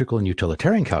deontological and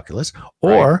utilitarian calculus,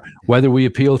 or whether we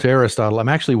appeal to Aristotle. I'm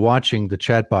actually watching the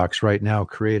chat box right now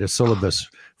create a syllabus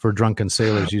for drunken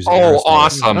sailors using Aristotle.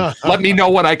 Awesome. Let me know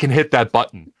when I can hit that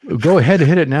button. Go ahead and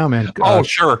hit it now, man.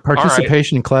 Sure.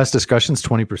 Participation in class discussions,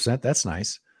 20%. That's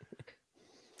nice.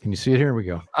 Can you see it? Here we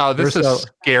go. Oh, this is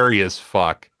scary as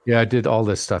fuck. Yeah, I did all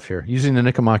this stuff here using the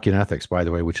Nicomachean Ethics, by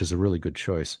the way, which is a really good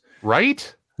choice.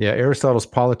 Right? Yeah, Aristotle's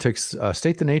politics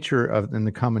state the nature of and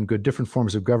the common good, different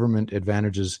forms of government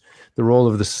advantages, the role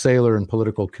of the sailor in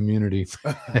political community.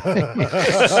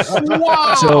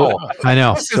 Wow! So I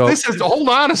know. This is. Hold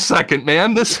on a second,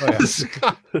 man.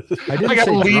 I got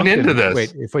to lean into this.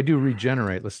 Wait, if I do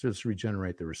regenerate, let's just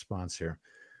regenerate the response here.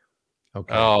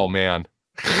 Okay. Oh man!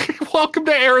 Welcome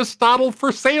to Aristotle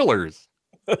for Sailors.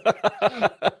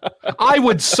 I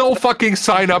would so fucking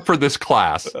sign up for this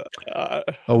class.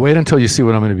 Oh, wait until you see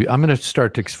what I'm going to be. I'm going to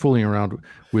start fooling around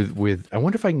with. I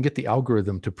wonder if I can get the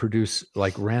algorithm to produce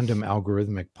like random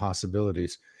algorithmic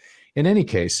possibilities. In any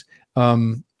case,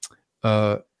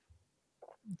 the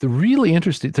really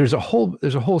interesting. There's a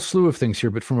whole slew of things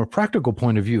here, but from a practical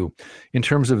point of view, in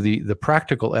terms of the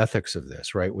practical ethics of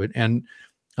this, right? And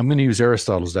I'm going to use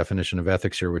Aristotle's definition of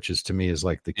ethics here, which is to me is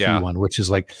like the key one, which is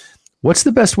like, what's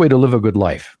the best way to live a good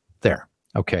life? There.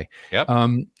 Okay. Yep.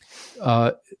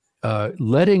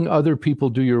 Letting other people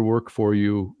do your work for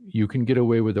you, you can get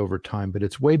away with over time, but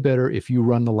it's way better if you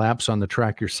run the laps on the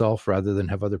track yourself rather than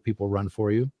have other people run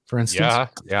for you, for instance.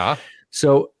 Yeah.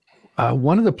 So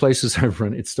one of the places I've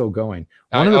run, it's still going.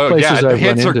 One of the places I've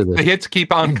run into this. The hits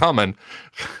keep on coming.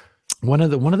 One of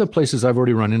the places I've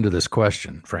already run into this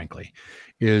question, frankly,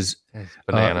 is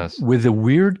bananas with the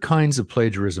weird kinds of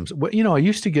plagiarisms. I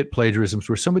used to get plagiarisms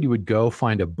where somebody would go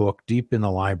find a book deep in the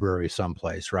library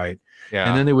someplace, right? Yeah.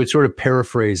 And then they would sort of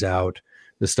paraphrase out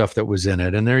the stuff that was in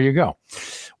it, and there you go.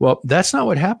 Well, that's not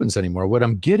what happens anymore. What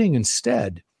I'm getting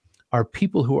instead are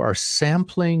people who are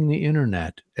sampling the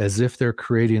internet as if they're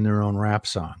creating their own rap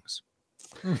songs.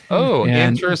 Oh,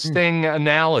 interesting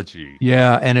analogy.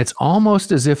 Yeah, and it's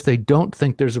almost as if they don't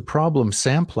think there's a problem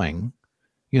sampling,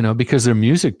 because their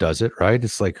music does it, right?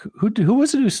 It's like, who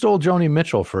was it who stole Joni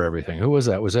Mitchell for everything? Who was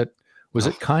that? Was it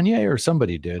Kanye or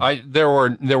somebody did? There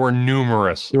were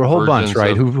numerous. There were a whole bunch,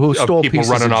 right? Who stole people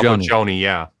pieces running of off Joni. of Joni?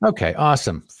 Yeah. Okay,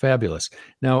 awesome, fabulous.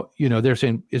 Now they're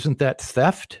saying, isn't that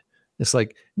theft? It's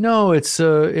like, no, it's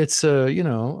artistic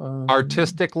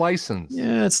license.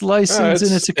 Yeah, it's licensed,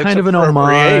 and it's a kind of an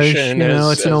homage.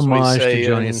 It's an homage to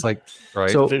Joni. It's like, right.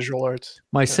 So visual arts.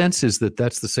 My sense is that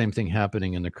that's the same thing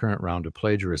happening in the current round of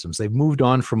plagiarisms. They've moved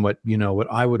on from what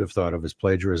I would have thought of as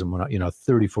plagiarism,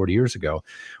 30, 40 years ago,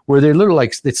 where they're literally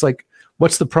like, it's like,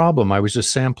 what's the problem? I was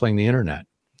just sampling the internet.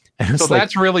 And so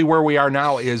that's really where we are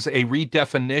now, is a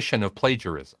redefinition of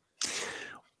plagiarism.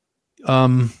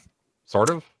 Sort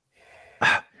of.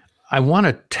 I want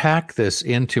to tack this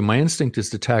into, my instinct is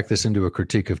to tack this into a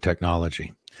critique of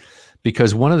technology,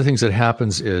 because one of the things that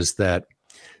happens is that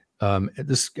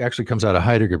this actually comes out of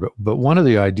Heidegger, but one of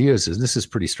the ideas is, this is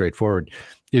pretty straightforward,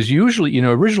 is usually,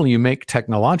 originally you make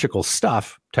technological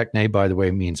stuff. Techne, by the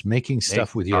way, means making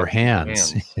stuff with your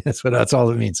hands. That's all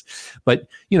it means. But,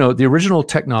 the original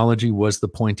technology was the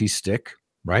pointy stick,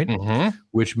 right? Mm-hmm.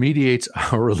 Which mediates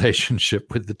our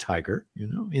relationship with the tiger,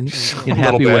 in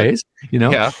happy ways,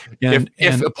 Yeah.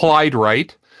 If applied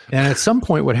right. And at some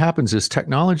point, what happens is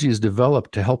technology is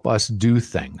developed to help us do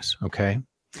things. Okay.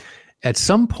 At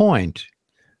some point,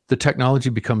 the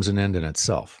technology becomes an end in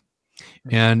itself.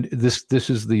 And this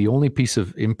is the only piece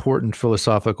of important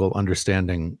philosophical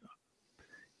understanding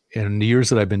in the years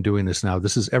that I've been doing this now.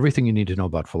 This is everything you need to know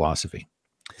about philosophy.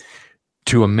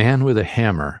 To a man with a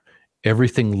hammer,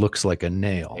 everything looks like a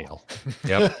nail.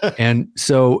 Yep. And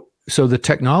so the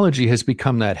technology has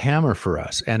become that hammer for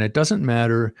us. And it doesn't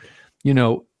matter,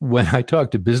 when I talk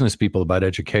to business people about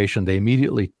education, they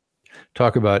immediately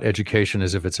talk about education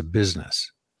as if it's a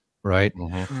business, right?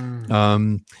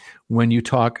 Mm-hmm. When you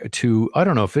talk to, I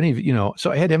don't know if any of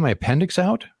so I had to have my appendix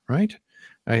out, right?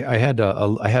 I had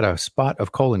a spot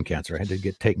of colon cancer I had to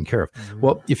get taken care of. Mm-hmm.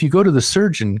 Well, if you go to the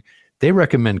surgeon, they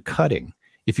recommend cutting.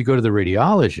 If you go to the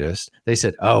radiologist, they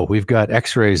said, "Oh, we've got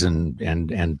X-rays and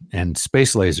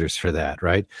space lasers for that,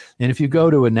 right?" And if you go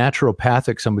to a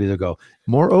naturopathic, somebody, they'll go,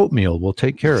 "More oatmeal will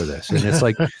take care of this." And it's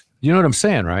like, you know what I'm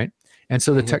saying, right? And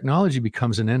so the technology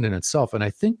becomes an end in itself, and I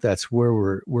think that's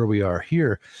where we are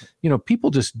here.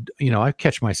 People just, I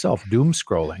catch myself doom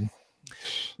scrolling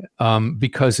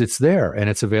because it's there and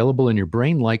it's available, and your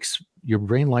brain likes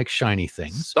shiny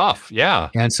things. Stuff, yeah.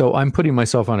 And so I'm putting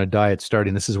myself on a diet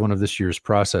starting. This is one of this year's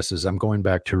processes. I'm going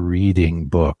back to reading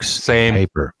books. Same.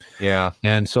 Paper. Yeah.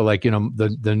 And so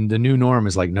the new norm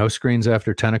is like no screens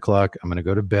after 10 o'clock. I'm going to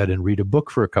go to bed and read a book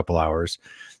for a couple hours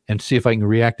and see if I can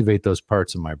reactivate those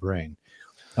parts of my brain.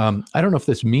 I don't know if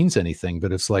this means anything,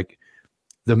 but it's like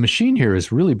the machine here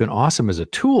has really been awesome as a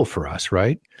tool for us,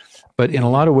 right? But in a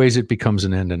lot of ways, it becomes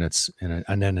an end in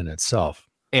itself.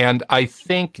 And I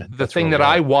think the thing that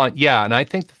I want, and I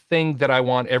think the thing that I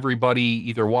want everybody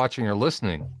either watching or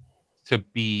listening to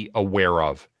be aware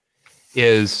of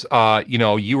is,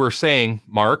 you were saying,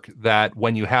 Mark, that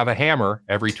when you have a hammer,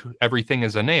 everything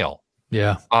is a nail.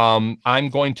 Yeah. I'm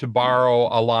going to borrow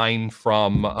a line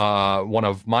from one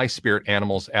of my spirit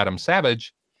animals, Adam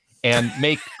Savage, and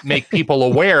make people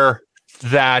aware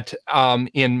that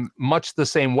in much the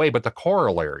same way, but the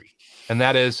corollary, and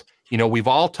that is, we've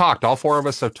all four of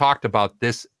us have talked about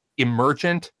this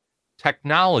emergent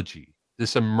technology,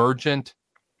 this emergent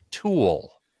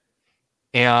tool.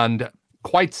 And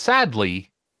quite sadly,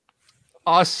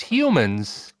 us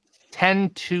humans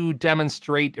tend to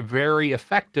demonstrate very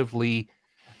effectively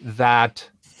that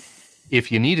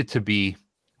if you need it to be,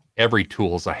 every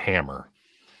tool's a hammer.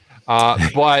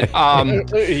 That's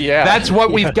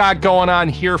what we've got going on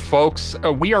here, folks.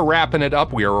 We are wrapping it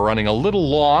up. We are running a little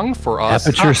long for us.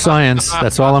 Aperture Science.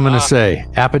 That's all I'm going to say.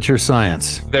 Aperture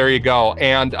Science. There you go.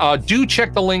 And do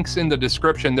check the links in the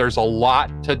description. There's a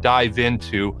lot to dive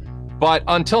into. But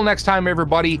until next time,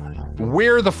 everybody,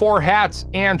 we're the Four Hats: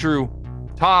 Andrew,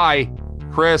 Ty,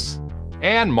 Chris,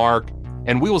 and Mark.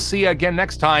 And we will see you again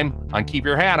next time on Keep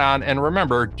Your Hat On. And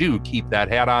remember, do keep that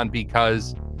hat on,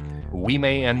 because we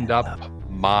may end up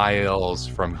miles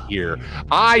from here.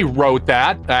 I wrote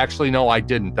that. Actually, no, I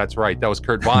didn't. That's right. That was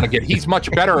Kurt Vonnegut. He's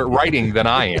much better at writing than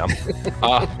I am.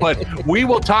 But we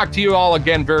will talk to you all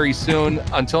again very soon.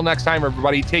 Until next time,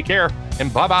 everybody, take care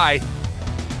and bye-bye.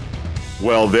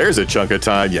 Well, there's a chunk of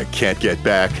time you can't get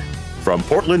back. From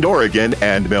Portland, Oregon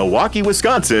and Milwaukee,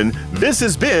 Wisconsin, this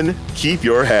has been Keep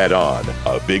Your Hat On,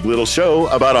 a big little show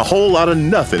about a whole lot of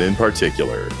nothing in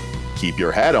particular. Keep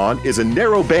Your Hat On is a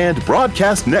narrowband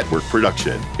broadcast network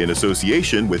production in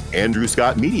association with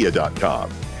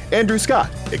AndrewScottMedia.com. Andrew Scott,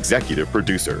 executive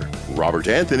producer. Robert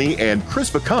Anthony and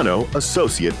Chris Vicano,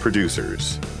 associate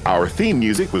producers. Our theme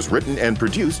music was written and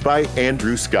produced by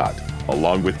Andrew Scott,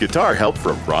 along with guitar help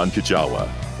from Ron Kajawa.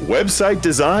 Website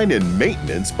design and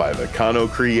maintenance by Vicano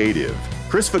Creative.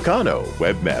 Chris Vicano,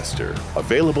 webmaster.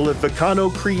 Available at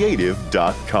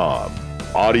VicanoCreative.com.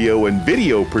 Audio and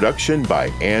video production by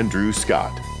Andrew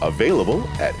Scott. Available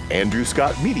at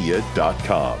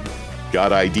AndrewScottMedia.com.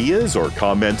 Got ideas or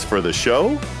comments for the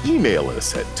show? Email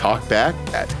us at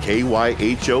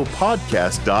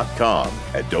talkback@kyhopodcast.com.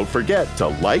 And don't forget to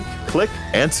like, click,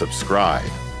 and subscribe.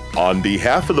 On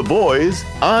behalf of the boys,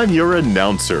 I'm your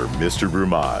announcer, Mr.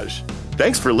 Brumage.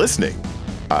 Thanks for listening.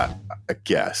 I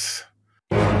guess.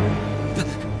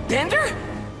 Bender?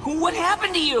 What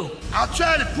happened to you? I'll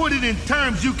try to put it in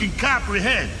terms you can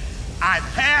comprehend. I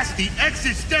passed the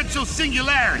existential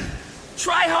singularity.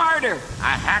 Try harder.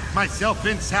 I hacked myself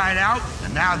inside out,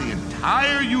 and now the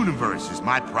entire universe is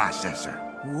my processor.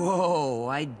 Whoa,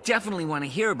 I definitely want to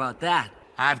hear about that.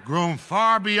 I've grown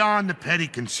far beyond the petty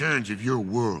concerns of your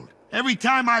world. Every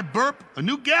time I burp, a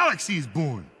new galaxy is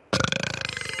born.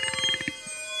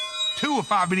 2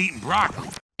 if I've been eating broccoli.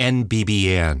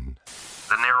 NBBN.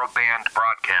 The Narrowband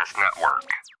Broadcast Network.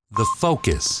 The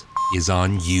focus is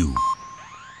on you.